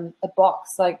needed a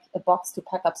box to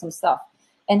pack up some stuff.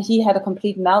 And he had a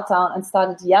complete meltdown and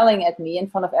started yelling at me in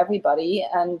front of everybody.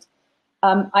 And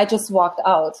I just walked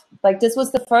out. Like, this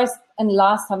was the first and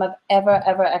last time I've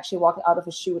ever actually walked out of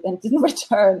a shoot and didn't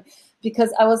return,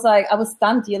 because I was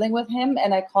done dealing with him.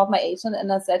 And I called my agent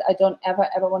and I said, I don't ever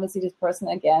want to see this person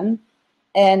again.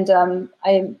 And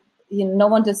no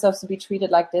one deserves to be treated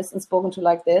like this and spoken to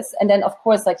like this. And then, of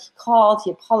course, like, he called,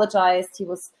 he apologized, he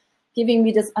was giving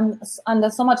me this under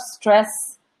so much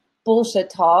stress bullshit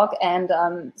talk. And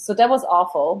so that was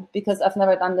awful, because I've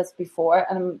never done this before.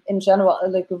 And I'm in general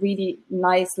like a really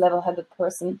nice, level-headed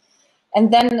person.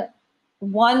 And then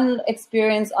one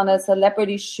experience on a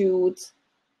celebrity shoot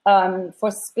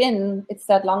for Spin, it's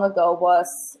that long ago,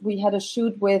 was we had a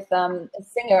shoot with a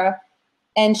singer,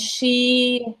 and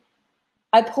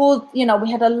I pulled, you know,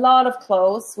 we had a lot of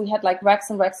clothes. We had like racks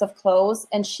and racks of clothes,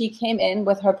 and she came in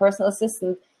with her personal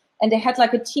assistant, and they had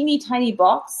like a teeny tiny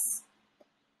box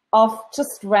of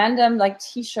just random like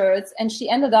t-shirts, and she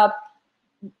ended up,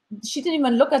 she didn't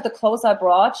even look at the clothes I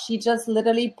brought. She just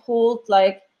literally pulled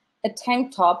like a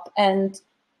tank top and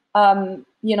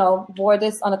you know, wore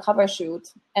this on a cover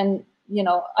shoot. And you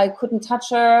know, I couldn't touch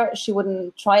her. She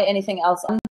wouldn't try anything else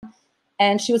on,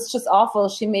 and she was just awful.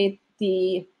 She made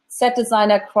the set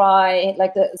designer cry.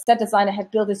 Like the set designer had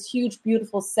built this huge,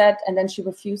 beautiful set, and then she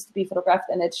refused to be photographed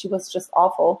in it. She was just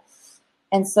awful.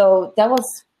 And so that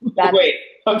was bad. Wait,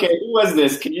 okay, who was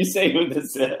this? Can you say who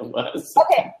this was?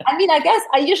 Okay, I mean, I guess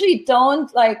I usually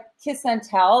don't like kiss and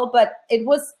tell, but it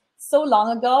was so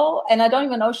long ago, and I don't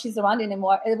even know if she's around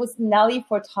anymore. It was Nelly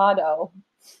Furtado.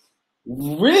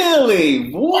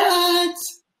 Really? What?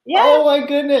 Yeah. Oh my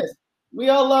goodness. We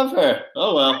all love her.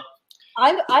 Oh well.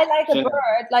 I like a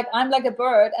bird, like I'm like a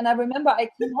bird. And I remember I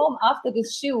came home after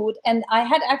this shoot, and I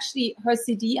had actually her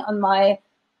CD on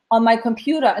my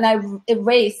computer, and I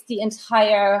erased the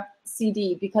entire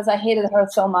CD because I hated her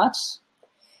so much.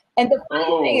 And the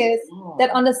funny thing is that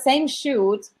on the same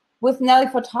shoot with Nelly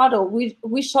Furtado,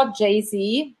 we shot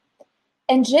Jay-Z,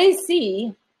 and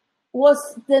Jay-Z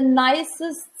was the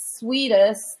nicest,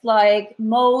 sweetest, like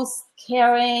most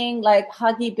caring, like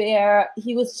huggy bear.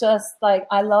 He was just like,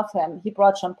 I love him. He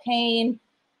brought champagne.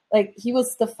 Like he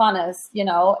was the funnest, you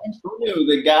know. And who knew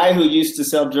the guy who used to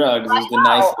sell drugs was the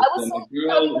nicest, and the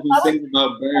girl who sings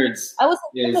about birds? I was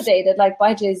intimidated like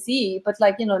by Jay-Z, but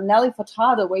like, you know, Nelly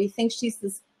Furtado, where you think she's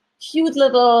this cute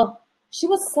little, she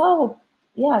was so,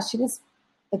 yeah, she was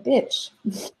a bitch.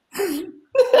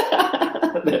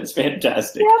 That's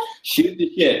fantastic. Yeah. Shoot the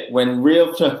shit when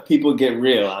real people get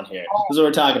real on here. That's what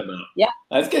we're talking about. Yeah.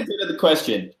 Let's get to the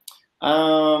question.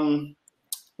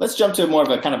 Let's jump to more of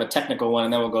a kind of a technical one,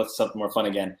 and then we'll go to something more fun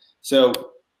again. So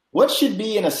what should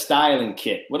be in a styling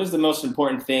kit? What is the most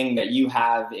important thing that you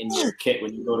have in your kit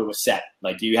when you go to a set?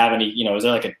 Like, do you have any, you know, is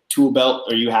there like a tool belt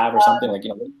or you have or something? Like, you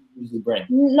know, what do you usually bring?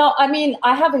 No, I mean,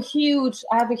 I have a huge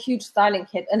styling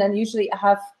kit, and then usually I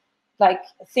have like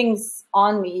things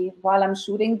on me while I'm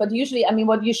shooting. But usually, I mean,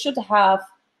 what you should have,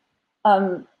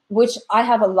 which I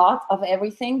have a lot of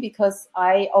everything because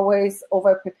I always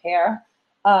over prepare.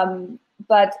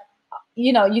 But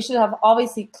you know, you should have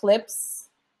obviously clips.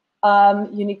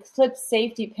 You need clips,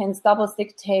 safety pins, double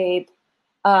stick tape,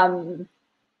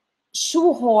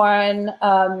 shoehorn,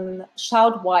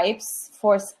 shout wipes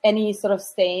for any sort of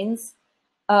stains.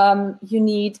 You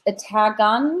need a tag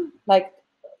gun, like,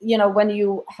 you know, when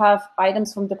you have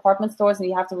items from department stores and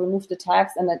you have to remove the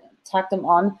tags and then tack them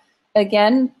on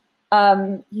again.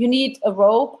 You need a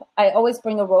rope. I always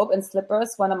bring a rope and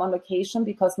slippers when I'm on vacation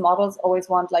because models always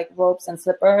want like ropes and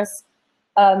slippers.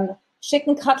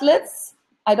 Chicken cutlets.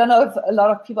 I don't know if a lot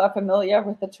of people are familiar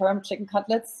with the term chicken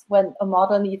cutlets when a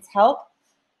model needs help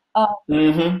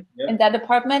in that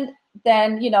department.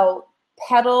 Then, you know,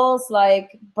 pedals,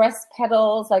 like breast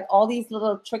pedals, like all these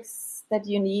little tricks that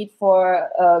you need for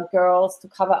girls to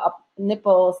cover up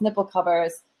nipples, nipple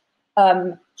covers.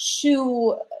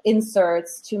 Shoe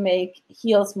inserts to make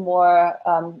heels more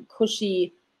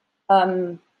cushy.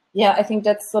 Yeah, I think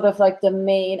that's sort of like the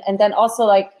main. And then also,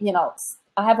 like, you know,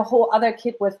 I have a whole other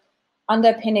kit with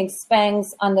underpinning,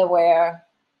 Spanx, underwear,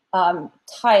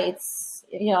 tights.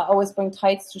 You know, I always bring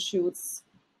tights to shoots.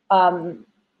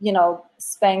 You know,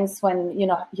 Spanx when, you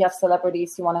know, you have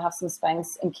celebrities, you want to have some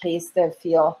Spanx in case they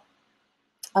feel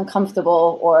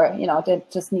uncomfortable or, you know, they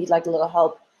just need like a little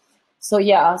help. So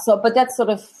yeah, but that's sort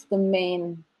of the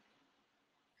main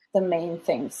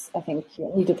things I think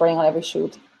you need to bring on every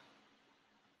shoot.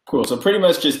 Cool. So pretty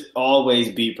much just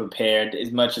always be prepared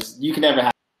as much as you can never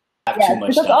have too much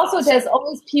because stuff. Also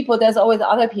there's always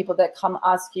other people that come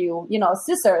ask you, you know,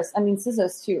 scissors. I mean,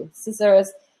 scissors too.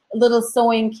 Scissors, a little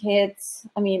sewing kit.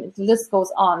 I mean, the list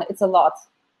goes on. It's a lot.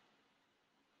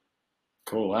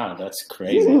 Cool. Wow, that's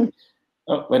crazy.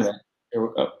 Oh, wait a minute.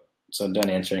 Oh, so I'm done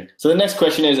answering. So the next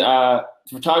question is,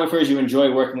 photographers you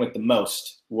enjoy working with the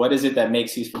most. What is it that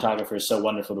makes these photographers so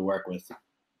wonderful to work with?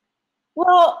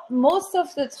 Well, most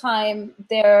of the time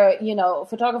they're, you know,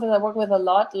 photographers I work with a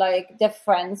lot, like they're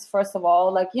friends, first of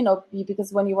all, like, you know,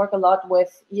 because when you work a lot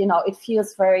with, you know, it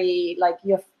feels very like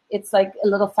it's like a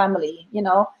little family, you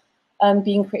know,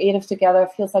 being creative together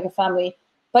feels like a family.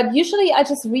 But usually I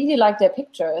just really like their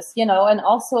pictures, you know, and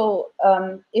also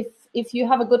if you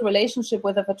have a good relationship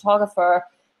with a photographer,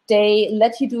 they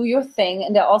let you do your thing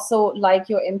and they also like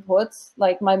your input.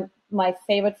 Like my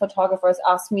favorite photographers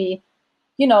ask me,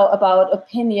 you know, about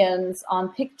opinions on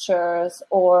pictures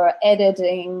or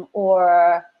editing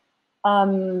or,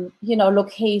 you know,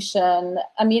 location.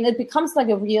 I mean, it becomes like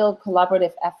a real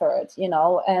collaborative effort, you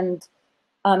know, and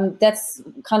that's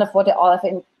kind of what they all have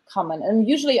in common. And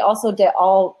usually also they're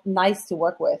all nice to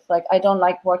work with. Like, I don't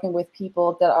like working with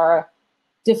people that are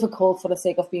difficult for the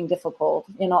sake of being difficult.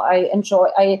 You know,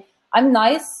 I'm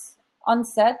nice on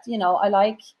set. You know, I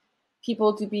like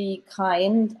people to be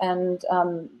kind and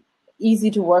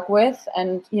easy to work with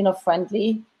and, you know,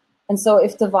 friendly. And so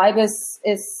if the vibe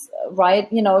is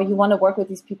right, you know, you want to work with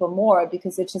these people more,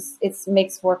 because it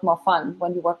makes work more fun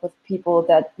when you work with people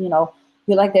that, you know,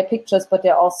 you like their pictures, but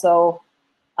they're also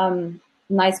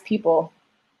nice people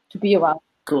to be around.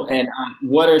 Cool. And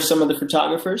what are some of the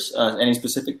photographers? Any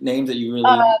specific names that you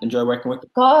really enjoy working with?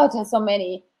 God, there's so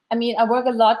many. I mean, I work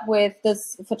a lot with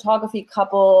this photography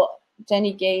couple,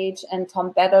 Jenny Gage and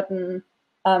Tom Betterton.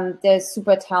 They're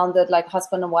super talented, like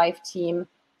husband and wife team.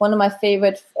 One of my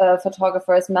favorite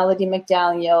photographers, Melody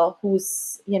McDaniel,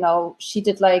 who's, you know, she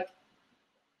did like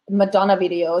Madonna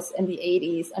videos in the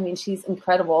 80s. I mean, she's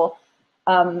incredible.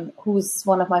 Who's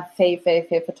one of my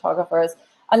favorite photographers.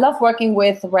 I love working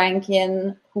with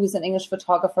Rankin, who's an English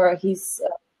photographer. He's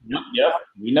Yep.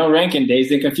 We know Rankin,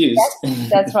 Dazed and Confused. Yes,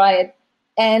 that's right.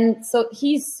 And so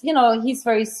he's, you know, he's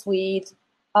very sweet.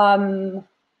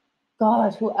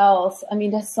 God, who else? I mean,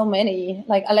 there's so many.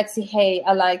 Like Alexi Hay,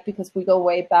 I like, because we go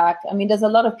way back. I mean, there's a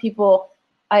lot of people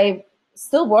I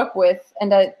still work with,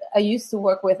 and I used to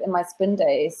work with in my spin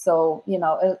days. So, you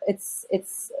know,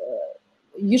 it's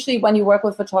usually when you work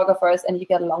with photographers and you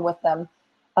get along with them,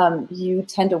 you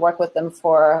tend to work with them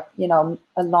for, you know,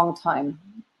 a long time.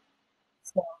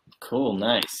 So. Cool,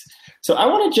 nice. So I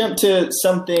want to jump to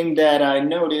something that I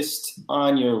noticed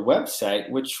on your website,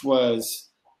 which was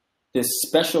this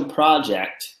special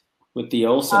project with the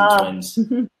Olsen twins.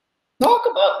 Talk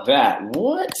about that.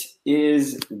 What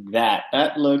is that?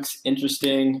 That looks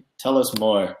interesting. Tell us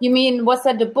more. You mean, was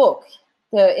that the book,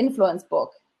 the influence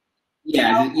book?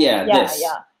 Yeah.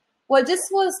 Well, this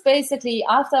was basically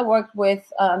after I worked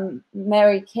with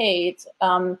Mary Kate.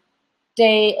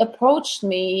 They approached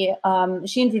me.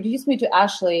 She introduced me to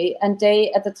Ashley, and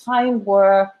they at the time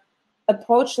were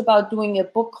approached about doing a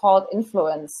book called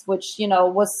Influence, which, you know,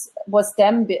 was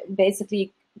them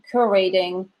basically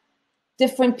curating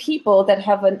different people that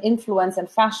have an influence in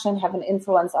fashion, have an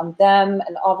influence on them,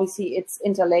 and obviously it's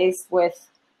interlaced with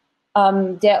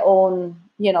their own,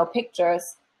 you know,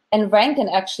 pictures. And Rankin,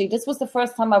 actually, this was the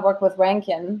first time I worked with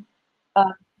Rankin.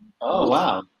 Oh,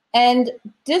 wow. And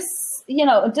this, you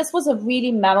know, this was a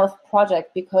really mammoth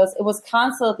project because it was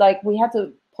canceled. Like, we had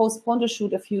to postpone the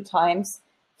shoot a few times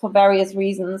for various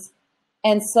reasons.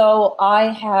 And so I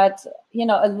had, you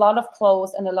know, a lot of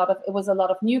clothes and it was a lot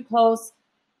of new clothes,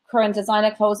 current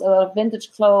designer clothes, a lot of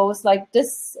vintage clothes. Like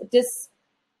this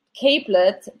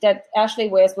capelet that Ashley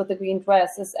wears with the green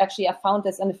dress is actually, I found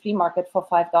this in the flea market for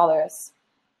 $5.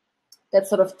 That's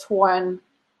sort of torn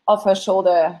off her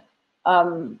shoulder,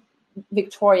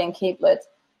 Victorian capelet.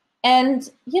 And,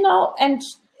 you know, and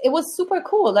it was super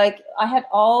cool. Like, I had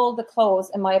all the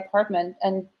clothes in my apartment,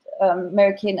 and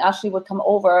Mary Kate and Ashley would come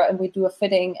over and we'd do a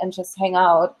fitting and just hang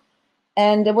out.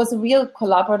 And it was a real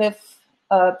collaborative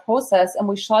process, and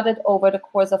we shot it over the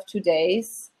course of 2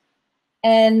 days.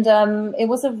 And it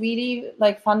was a really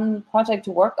like fun project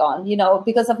to work on, you know,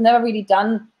 because I've never really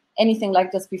done anything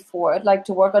like this before. I'd like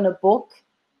to work on a book,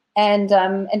 and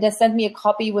they sent me a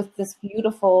copy with this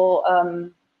beautiful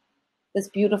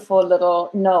little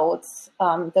notes.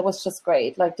 That was just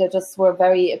great. Like, they just were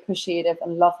very appreciative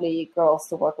and lovely girls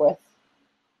to work with.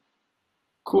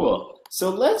 Cool. So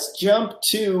let's jump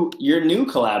to your new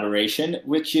collaboration,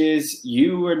 which is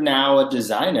you are now a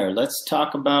designer. Let's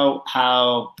talk about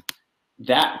how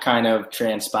that kind of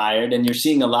transpired. And you're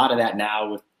seeing a lot of that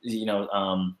now with, you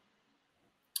know,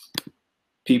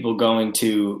 people going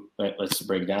to, let's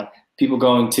break it down, people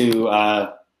going to,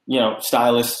 you know,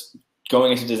 stylists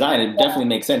going into design. It definitely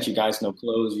makes sense. You guys know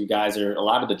clothes. You guys are a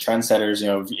lot of the trendsetters. You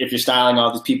know, if you're styling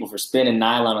all these people for Spin and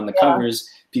Nylon on the covers,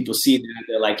 people see that,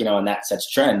 they're like, you know, and that sets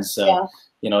trends. So,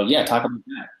 you know, talk about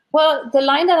that. Well, the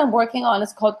line that I'm working on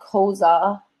is called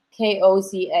Koza,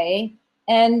 Koza.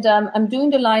 And I'm doing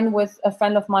the line with a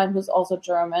friend of mine who's also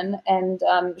German. And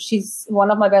she's one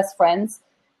of my best friends.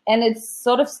 And it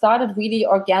sort of started really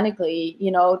organically,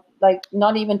 you know, like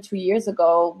not even 2 years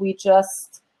ago. We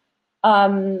just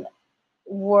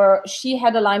she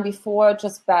had a line before,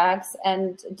 just bags,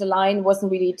 and the line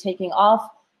wasn't really taking off.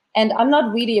 And I'm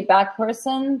not really a bag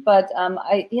person, but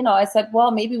I said,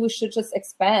 well, maybe we should just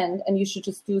expand and you should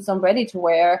just do some ready to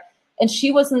wear. And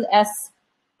she wasn't as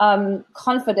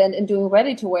confident in doing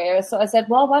ready to wear. So I said,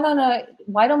 well,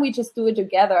 why don't we just do it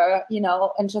together, you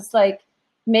know, and just like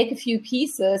make a few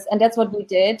pieces. And that's what we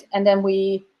did. And then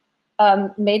we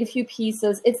made a few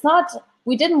pieces.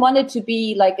 we didn't want it to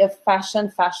be like a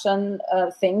fashion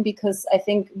thing, because I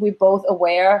think we're both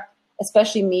aware,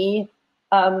 especially me,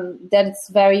 that it's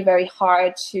very, very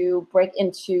hard to break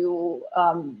into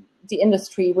the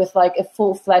industry with like a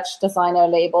full-fledged designer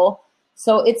label.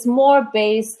 So it's more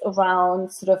based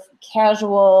around sort of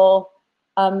casual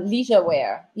leisure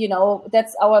wear. You know,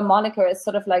 that's our moniker, is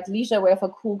sort of like leisure wear for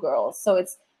cool girls. So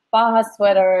it's Baja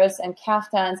sweaters and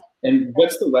kaftans. And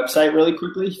what's the website really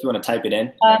quickly? If you want to type it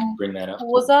in, I can bring that up.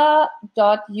 Koza.uk.com.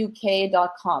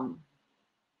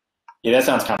 Yeah, that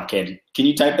sounds complicated. Can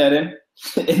you type that in?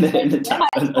 in the top,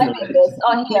 I'm typing this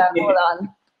on here. Hold on.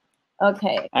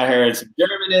 Okay. I heard some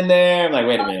German in there. I'm like,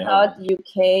 wait a minute.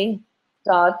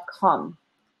 .uk.com.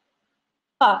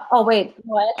 Oh, wait.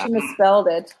 No, I actually misspelled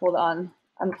it. Hold on.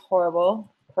 I'm a horrible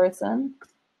person.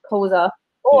 Koza.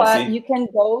 Or you can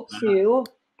go to,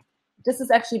 this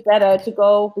is actually better to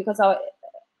go, because our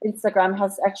Instagram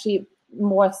has actually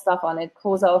more stuff on it.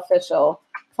 Koza Official.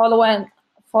 Follow us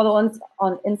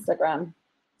on Instagram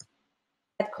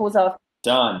at Koza.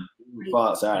 Done.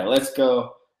 Sorry, let's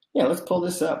go. Yeah, let's pull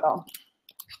this up.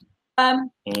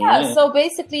 Yeah, so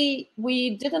basically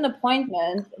we did an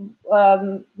appointment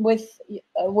with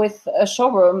a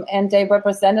showroom, and they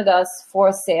represented us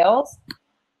for sales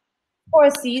for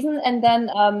a season, and then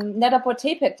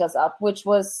Net-a-Porter picked us up, which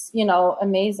was, you know,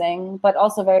 amazing, but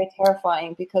also very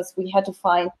terrifying, because we had to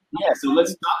find. Yeah, so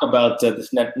let's talk about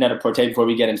this Net-a-Porter before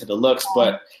we get into the looks.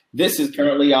 But this is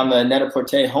currently on the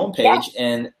Net-a-Porter homepage,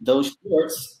 and those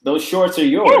shorts are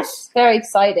yours. Yes, very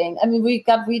exciting. I mean, we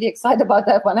got really excited about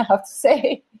that one, I have to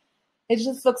say. It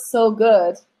just looks so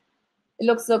good. It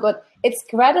looks so good. It's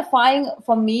gratifying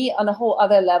for me on a whole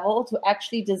other level to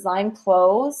actually design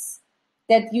clothes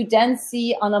that you then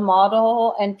see on a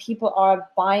model and people are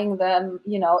buying them.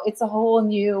 You know, it's a whole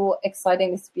new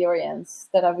exciting experience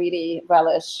that I really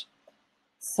relish.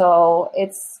 So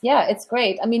it's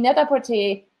great. I mean,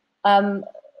 Net-a-Porter,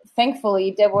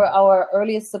 thankfully, they were our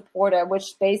earliest supporter,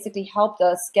 which basically helped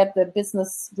us get the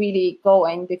business really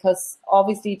going, because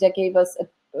obviously they gave us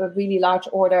a really large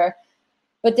order.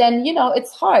 But then, you know,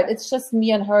 it's hard. It's just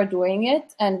me and her doing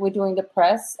it, and we're doing the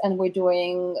press, and we're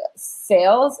doing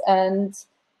sales, and,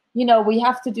 you know, we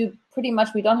have to do pretty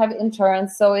much, we don't have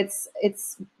interns. So it's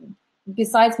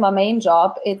besides my main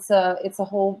job, it's a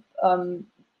whole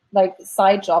like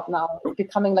side job now,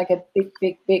 becoming like a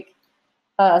big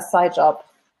side job.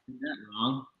 Is that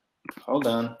wrong? Hold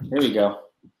on. Here we go.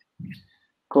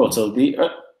 Cool. So I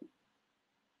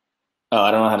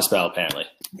don't know how to spell, apparently.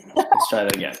 Let's try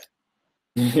that again.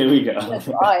 Here we go. That's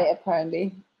I,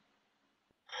 apparently.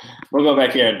 We'll go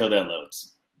back here until that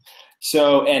loads.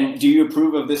 So, and do you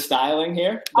approve of this styling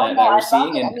here that we're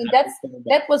seeing? I mean,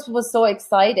 that was so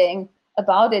exciting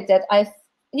about it, that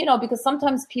you know, because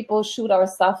sometimes people shoot our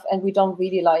stuff and we don't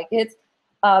really like it.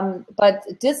 But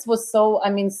this was so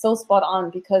spot on,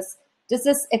 because this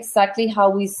is exactly how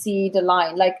we see the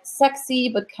line, like sexy,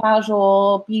 but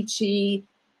casual, beachy.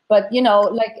 But, you know,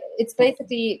 like, it's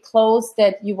basically clothes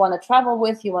that you want to travel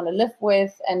with, you want to live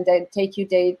with, and they take you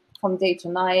from day to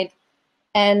night.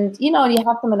 And, you know, you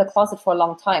have them in the closet for a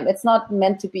long time. It's not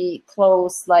meant to be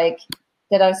clothes like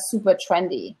that are super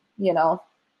trendy, you know.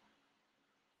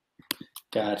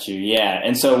 Got you. Yeah.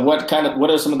 And so what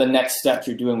are some of the next steps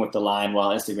you're doing with the line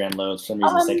while Instagram loads? For some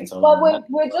reason it's taking so long. Well,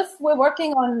 we're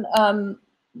working on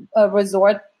a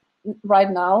resort right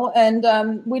now, and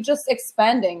we're just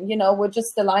expanding. You know,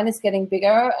 the line is getting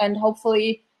bigger, and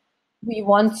hopefully we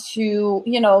want to,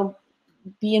 you know,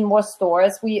 be in more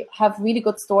stores. We have really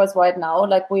good stores right now.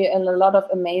 Like, we're in a lot of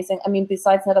amazing, I mean,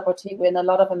 besides Net-a-Porter, we're in a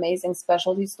lot of amazing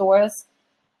specialty stores,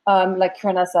 like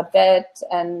Kerna Sabet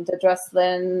and the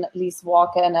Dresslin, Lise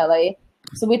Walker in LA.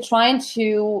 So we're trying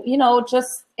to, you know,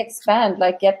 just expand,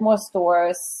 like, get more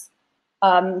stores,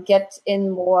 get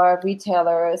in more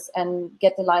retailers, and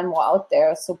get the line more out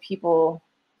there so people,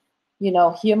 you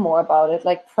know, hear more about it.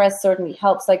 Like, press certainly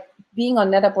helps. Like, being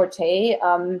on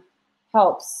Net-a-Porter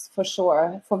helps for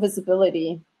sure, for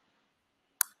visibility.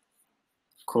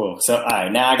 Cool. So, all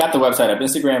right, now I got the website up.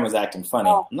 Instagram was acting funny.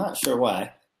 I'm not sure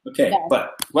why. Okay, yeah.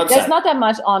 But website. There's not that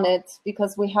much on it,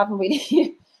 because we haven't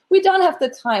really, we don't have the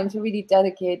time to really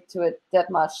dedicate to it that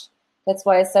much. That's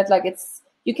why I said, like,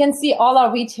 you can see all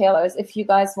our retailers if you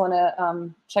guys want to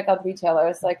check out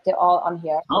retailers. Like, they're all on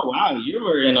here. Oh, wow. You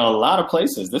were in a lot of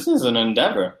places. This is an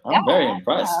endeavor. I'm very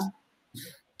impressed.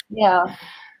 Yeah.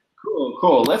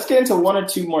 Cool. Let's get into one or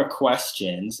two more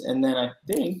questions. And then I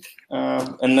think,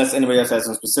 unless anybody else has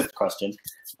some specific questions.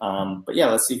 But yeah,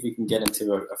 let's see if we can get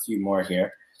into a few more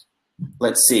here.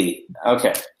 Let's see.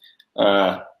 Okay.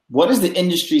 What is the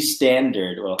industry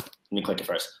standard? Well, let me click it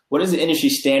first. What is the industry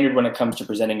standard when it comes to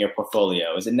presenting your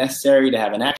portfolio? Is it necessary to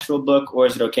have an actual book, or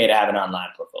is it okay to have an online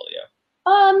portfolio?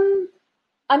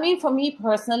 I mean, for me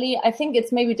personally, I think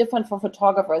it's maybe different for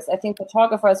photographers. I think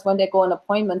photographers, when they go on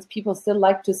appointments, people still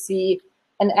like to see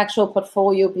an actual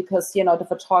portfolio because, you know, the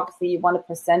photography, you want to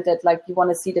present it, like you want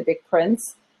to see the big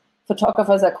prints.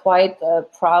 Photographers are quite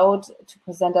proud to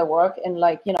present their work, and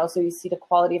like, you know, so you see the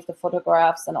quality of the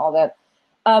photographs and all that.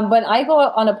 When I go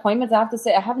on appointments, I have to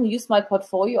say I haven't used my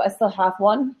portfolio. I still have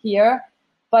one here,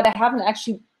 but I haven't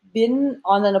actually been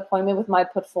on an appointment with my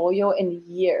portfolio in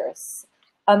years.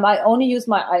 I only use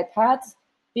my iPad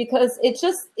because it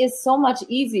just is so much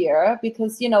easier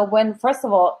because, you know, when, first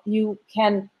of all, you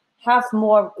can have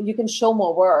more, you can show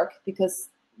more work because,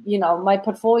 you know, my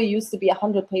portfolio used to be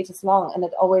 100 pages long, and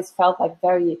it always felt like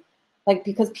very, like,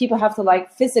 because people have to like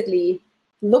physically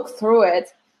look through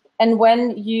it. And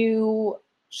when you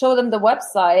show them the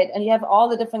website and you have all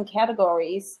the different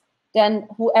categories, then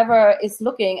whoever is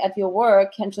looking at your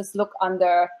work can just look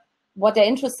under what they're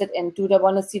interested in. Do they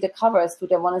want to see the covers? Do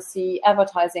they want to see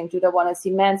advertising? Do they want to see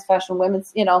men's fashion,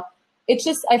 women's, you know, it's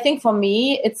just, I think for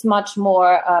me, it's much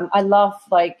more, I love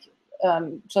like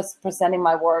just presenting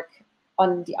my work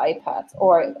on the iPad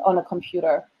or on a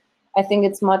computer. I think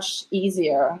it's much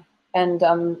easier and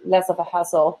less of a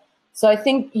hassle. So I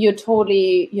think you're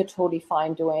totally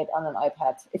fine doing it on an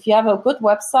iPad. If you have a good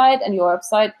website and your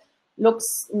website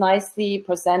looks nicely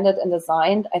presented and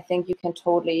designed, I think you can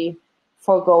totally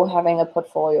forego having a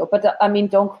portfolio. But I mean,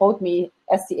 don't quote me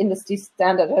as the industry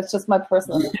standard. That's just my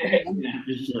personal opinion.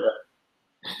 Sure.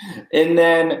 And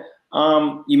then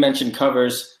you mentioned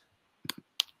covers.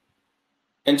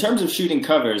 In terms of shooting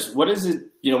covers, what is it,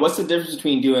 you know, what's the difference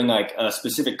between doing like a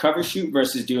specific cover shoot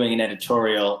versus doing an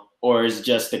editorial, or is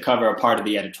just the cover a part of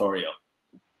the editorial?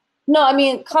 No, I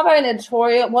mean, cover and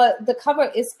editorial, well, the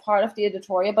cover is part of the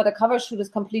editorial, but a cover shoot is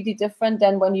completely different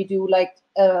than when you do like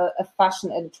a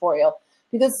fashion editorial.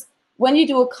 Because when you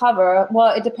do a cover,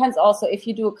 well, it depends also if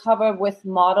you do a cover with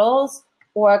models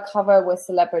or a cover with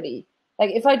celebrity.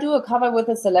 Like if I do a cover with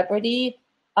a celebrity,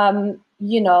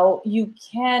 you know, you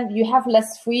have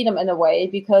less freedom in a way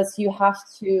because you have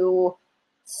to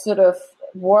sort of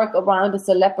work around the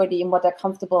celebrity and what they're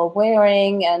comfortable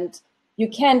wearing. And you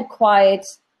can't quite,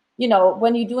 you know,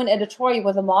 when you do an editorial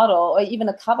with a model or even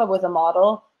a cover with a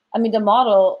model, I mean, the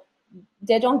model,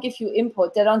 they don't give you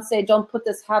input. They don't say, don't put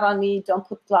this hat on me, don't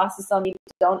put glasses on me,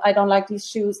 I don't like these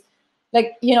shoes.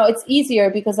 Like, you know, it's easier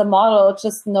because a model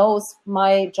just knows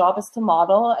my job is to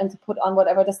model and to put on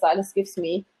whatever the stylist gives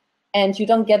me. And you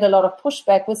don't get a lot of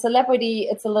pushback. With celebrity,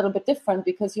 it's a little bit different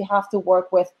because you have to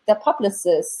work with their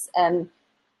publicists and,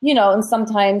 you know, and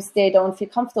sometimes they don't feel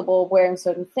comfortable wearing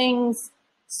certain things.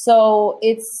 So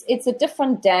it's a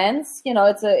different dance, you know,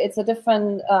 it's a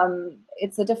different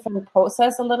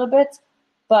process a little bit.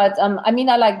 But I mean,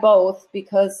 I like both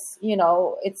because, you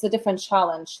know, it's a different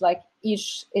challenge. Like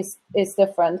each is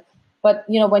different. But,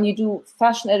 you know, when you do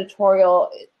fashion editorial,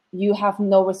 you have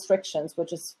no restrictions,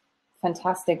 which is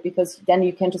fantastic because then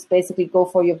you can just basically go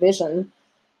for your vision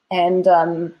and,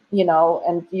 you know,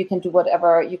 and you can do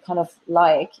whatever you kind of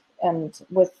like. And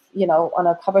with, you know, on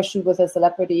a cover shoot with a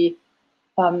celebrity,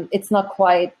 it's not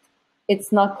quite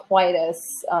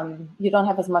as, you don't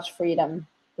have as much freedom,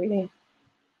 really.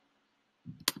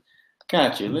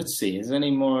 Got you. Let's see. Is there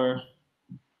any more?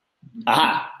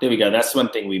 Aha, there we go. That's one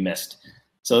thing we missed.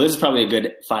 So this is probably a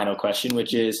good final question,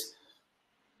 which is,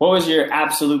 what was your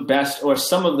absolute best or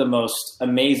some of the most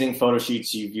amazing photo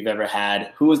shoots you've ever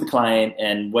had? Who was the client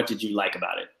and what did you like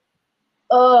about it?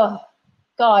 Oh,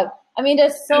 God. I mean,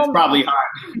 there's so It's probably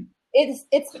hard.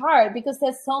 It's hard because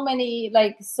there's so many,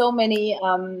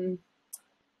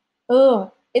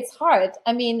 it's hard.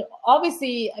 I mean,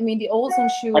 obviously, I mean, the Olsen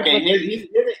shoot. Okay, here's an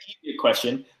easier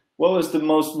question. What was the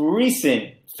most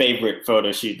recent favorite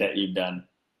photo shoot that you've done?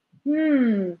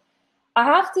 I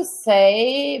have to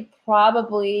say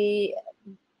probably,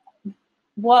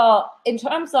 well, in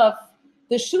terms of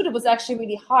the shoot, it was actually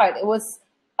really hard. It was,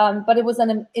 but it was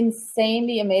an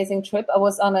insanely amazing trip. I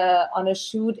was on a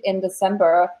shoot in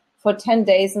December for 10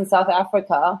 days in South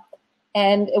Africa.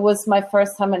 And it was my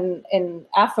first time in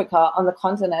Africa on the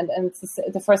continent, and it's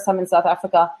the first time in South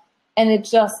Africa. And it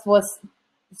just was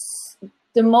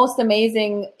the most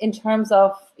amazing in terms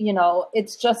of, you know,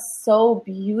 it's just so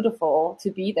beautiful to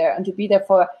be there and to be there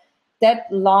for that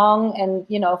long and,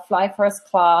 you know, fly first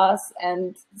class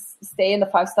and stay in the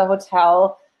 5-star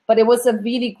hotel. But it was a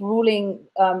really grueling,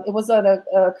 it was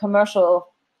a commercial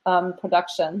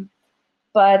production.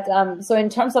 But so in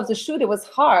terms of the shoot, it was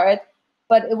hard.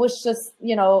 but it was just,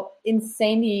 you know,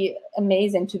 insanely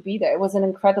amazing to be there. It was an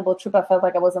incredible trip. I felt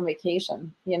like I was on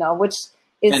vacation, you know, which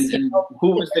is, And you know,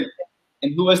 who was the client?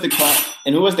 And who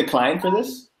was the client for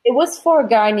this? it was for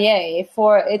Garnier. It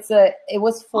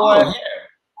was for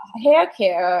hair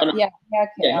care. Oh, no. Yeah,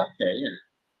 hair care. Yeah, hair care, yeah.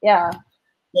 Yeah.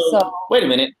 So wait a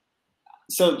minute.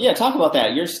 So yeah, talk about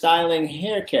that. You're styling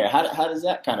hair care. How does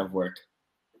that kind of work?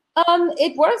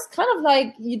 It works kind of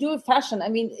like you do fashion. I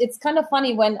mean, it's kind of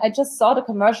funny when I just saw the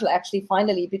commercial actually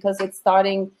finally, because it's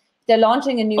starting. They're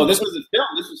launching a new. Oh, this was a film.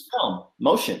 This was film,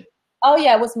 motion. Oh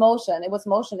yeah, it was motion. It was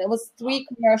motion. It was 3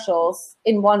 commercials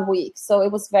in 1 week, so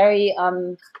it was very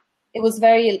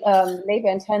labor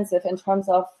intensive in terms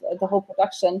of the whole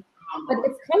production. But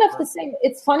it's kind of the same.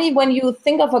 It's funny when you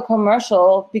think of a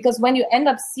commercial, because when you end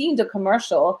up seeing the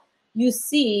commercial, you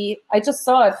see. I just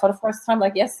saw it for the first time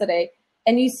like yesterday.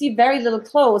 And you see very little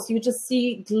clothes. You just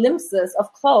see glimpses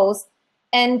of clothes.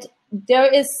 And there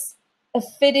is a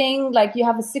fitting, like you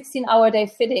have a 16-hour-day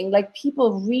fitting. Like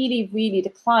people really, really, the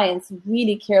clients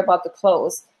really care about the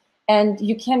clothes. And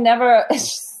you can never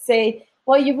say,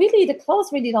 well, the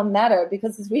clothes really don't matter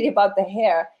because it's really about the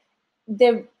hair.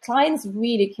 The clients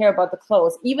really care about the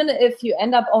clothes. Even if you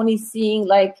end up only seeing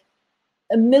like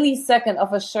a millisecond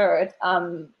of a shirt,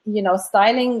 you know,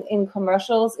 styling in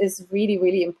commercials is really,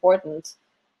 really important.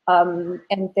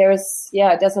 And there's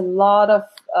a lot of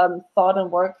thought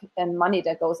and work and money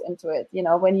that goes into it. You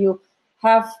know, when you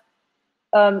have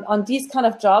on these kind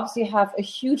of jobs, you have a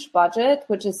huge budget,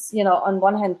 which is, you know, on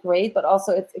one hand great, but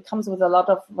also it comes with a lot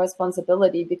of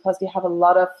responsibility because you have a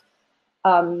lot of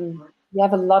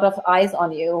eyes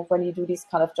on you when you do these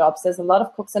kind of jobs. There's a lot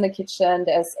of cooks in the kitchen.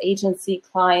 There's agency,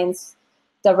 clients,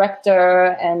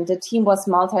 director, and the team was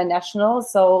multinational,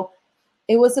 so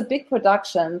it was a big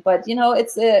production. But you know,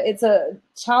 it's a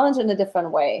challenge in a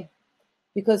different way,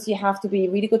 because you have to be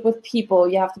really good with people,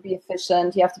 you have to be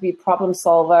efficient, you have to be a problem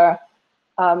solver,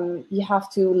 you have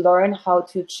to learn how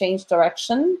to change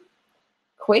direction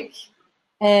quick.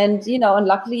 And you know, and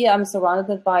luckily I'm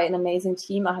surrounded by an amazing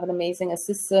team. I have an amazing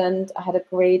assistant. I had a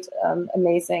great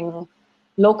amazing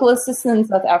local assistant in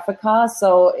South Africa.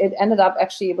 So it ended up,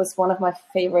 actually, it was one of my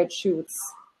favorite shoots,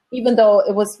 even though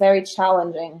it was very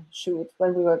challenging shoot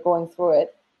when we were going through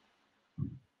it.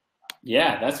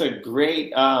 Yeah, that's a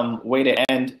great way to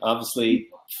end. Obviously,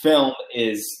 film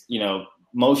is, you know,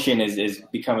 motion is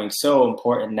becoming so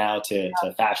important now to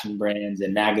fashion brands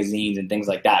and magazines and things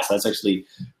like that. So that's actually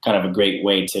kind of a great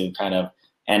way to kind of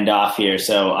end off here.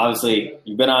 So obviously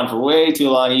you've been on for way too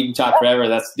long. You can talk forever.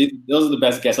 Those are the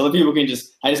best guests. Other people can I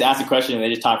just ask a question and they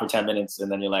just talk for 10 minutes and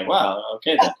then you're like, wow,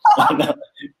 okay then. No,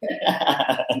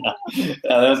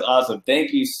 that was awesome.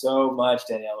 Thank you so much,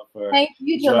 Daniela, for Thank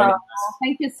you, Jamal.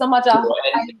 Thank you so much.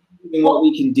 And what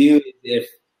we can do is, if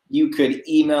you could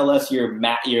email us your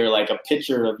like a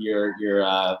picture of your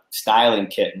styling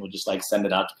kit, and we'll just like send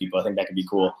it out to people. I think that could be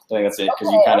cool. I think that's it,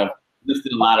 because you kind of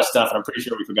listed a lot of stuff and I'm pretty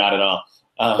sure we forgot it all.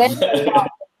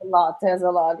 There's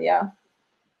a lot, yeah.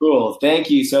 Cool.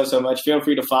 Thank you so much. Feel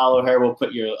free to follow her. We'll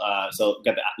put your so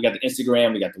we got the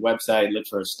Instagram, we got the website. Look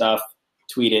for her stuff,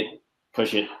 tweet it,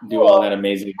 push it, do all that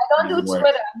amazing. I don't do Twitter.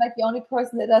 I'm like the only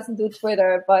person that doesn't do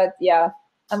Twitter, but yeah,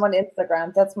 I'm on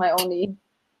Instagram. That's my only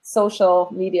social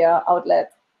media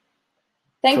outlet.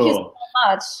 Thank you so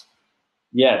much.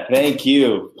 Yeah, thank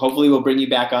you. Hopefully we'll bring you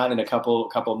back on in a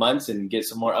couple months and get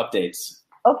some more updates.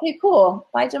 Okay, cool.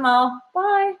 Bye, Jamal.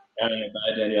 Bye. All right,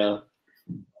 bye, Danielle.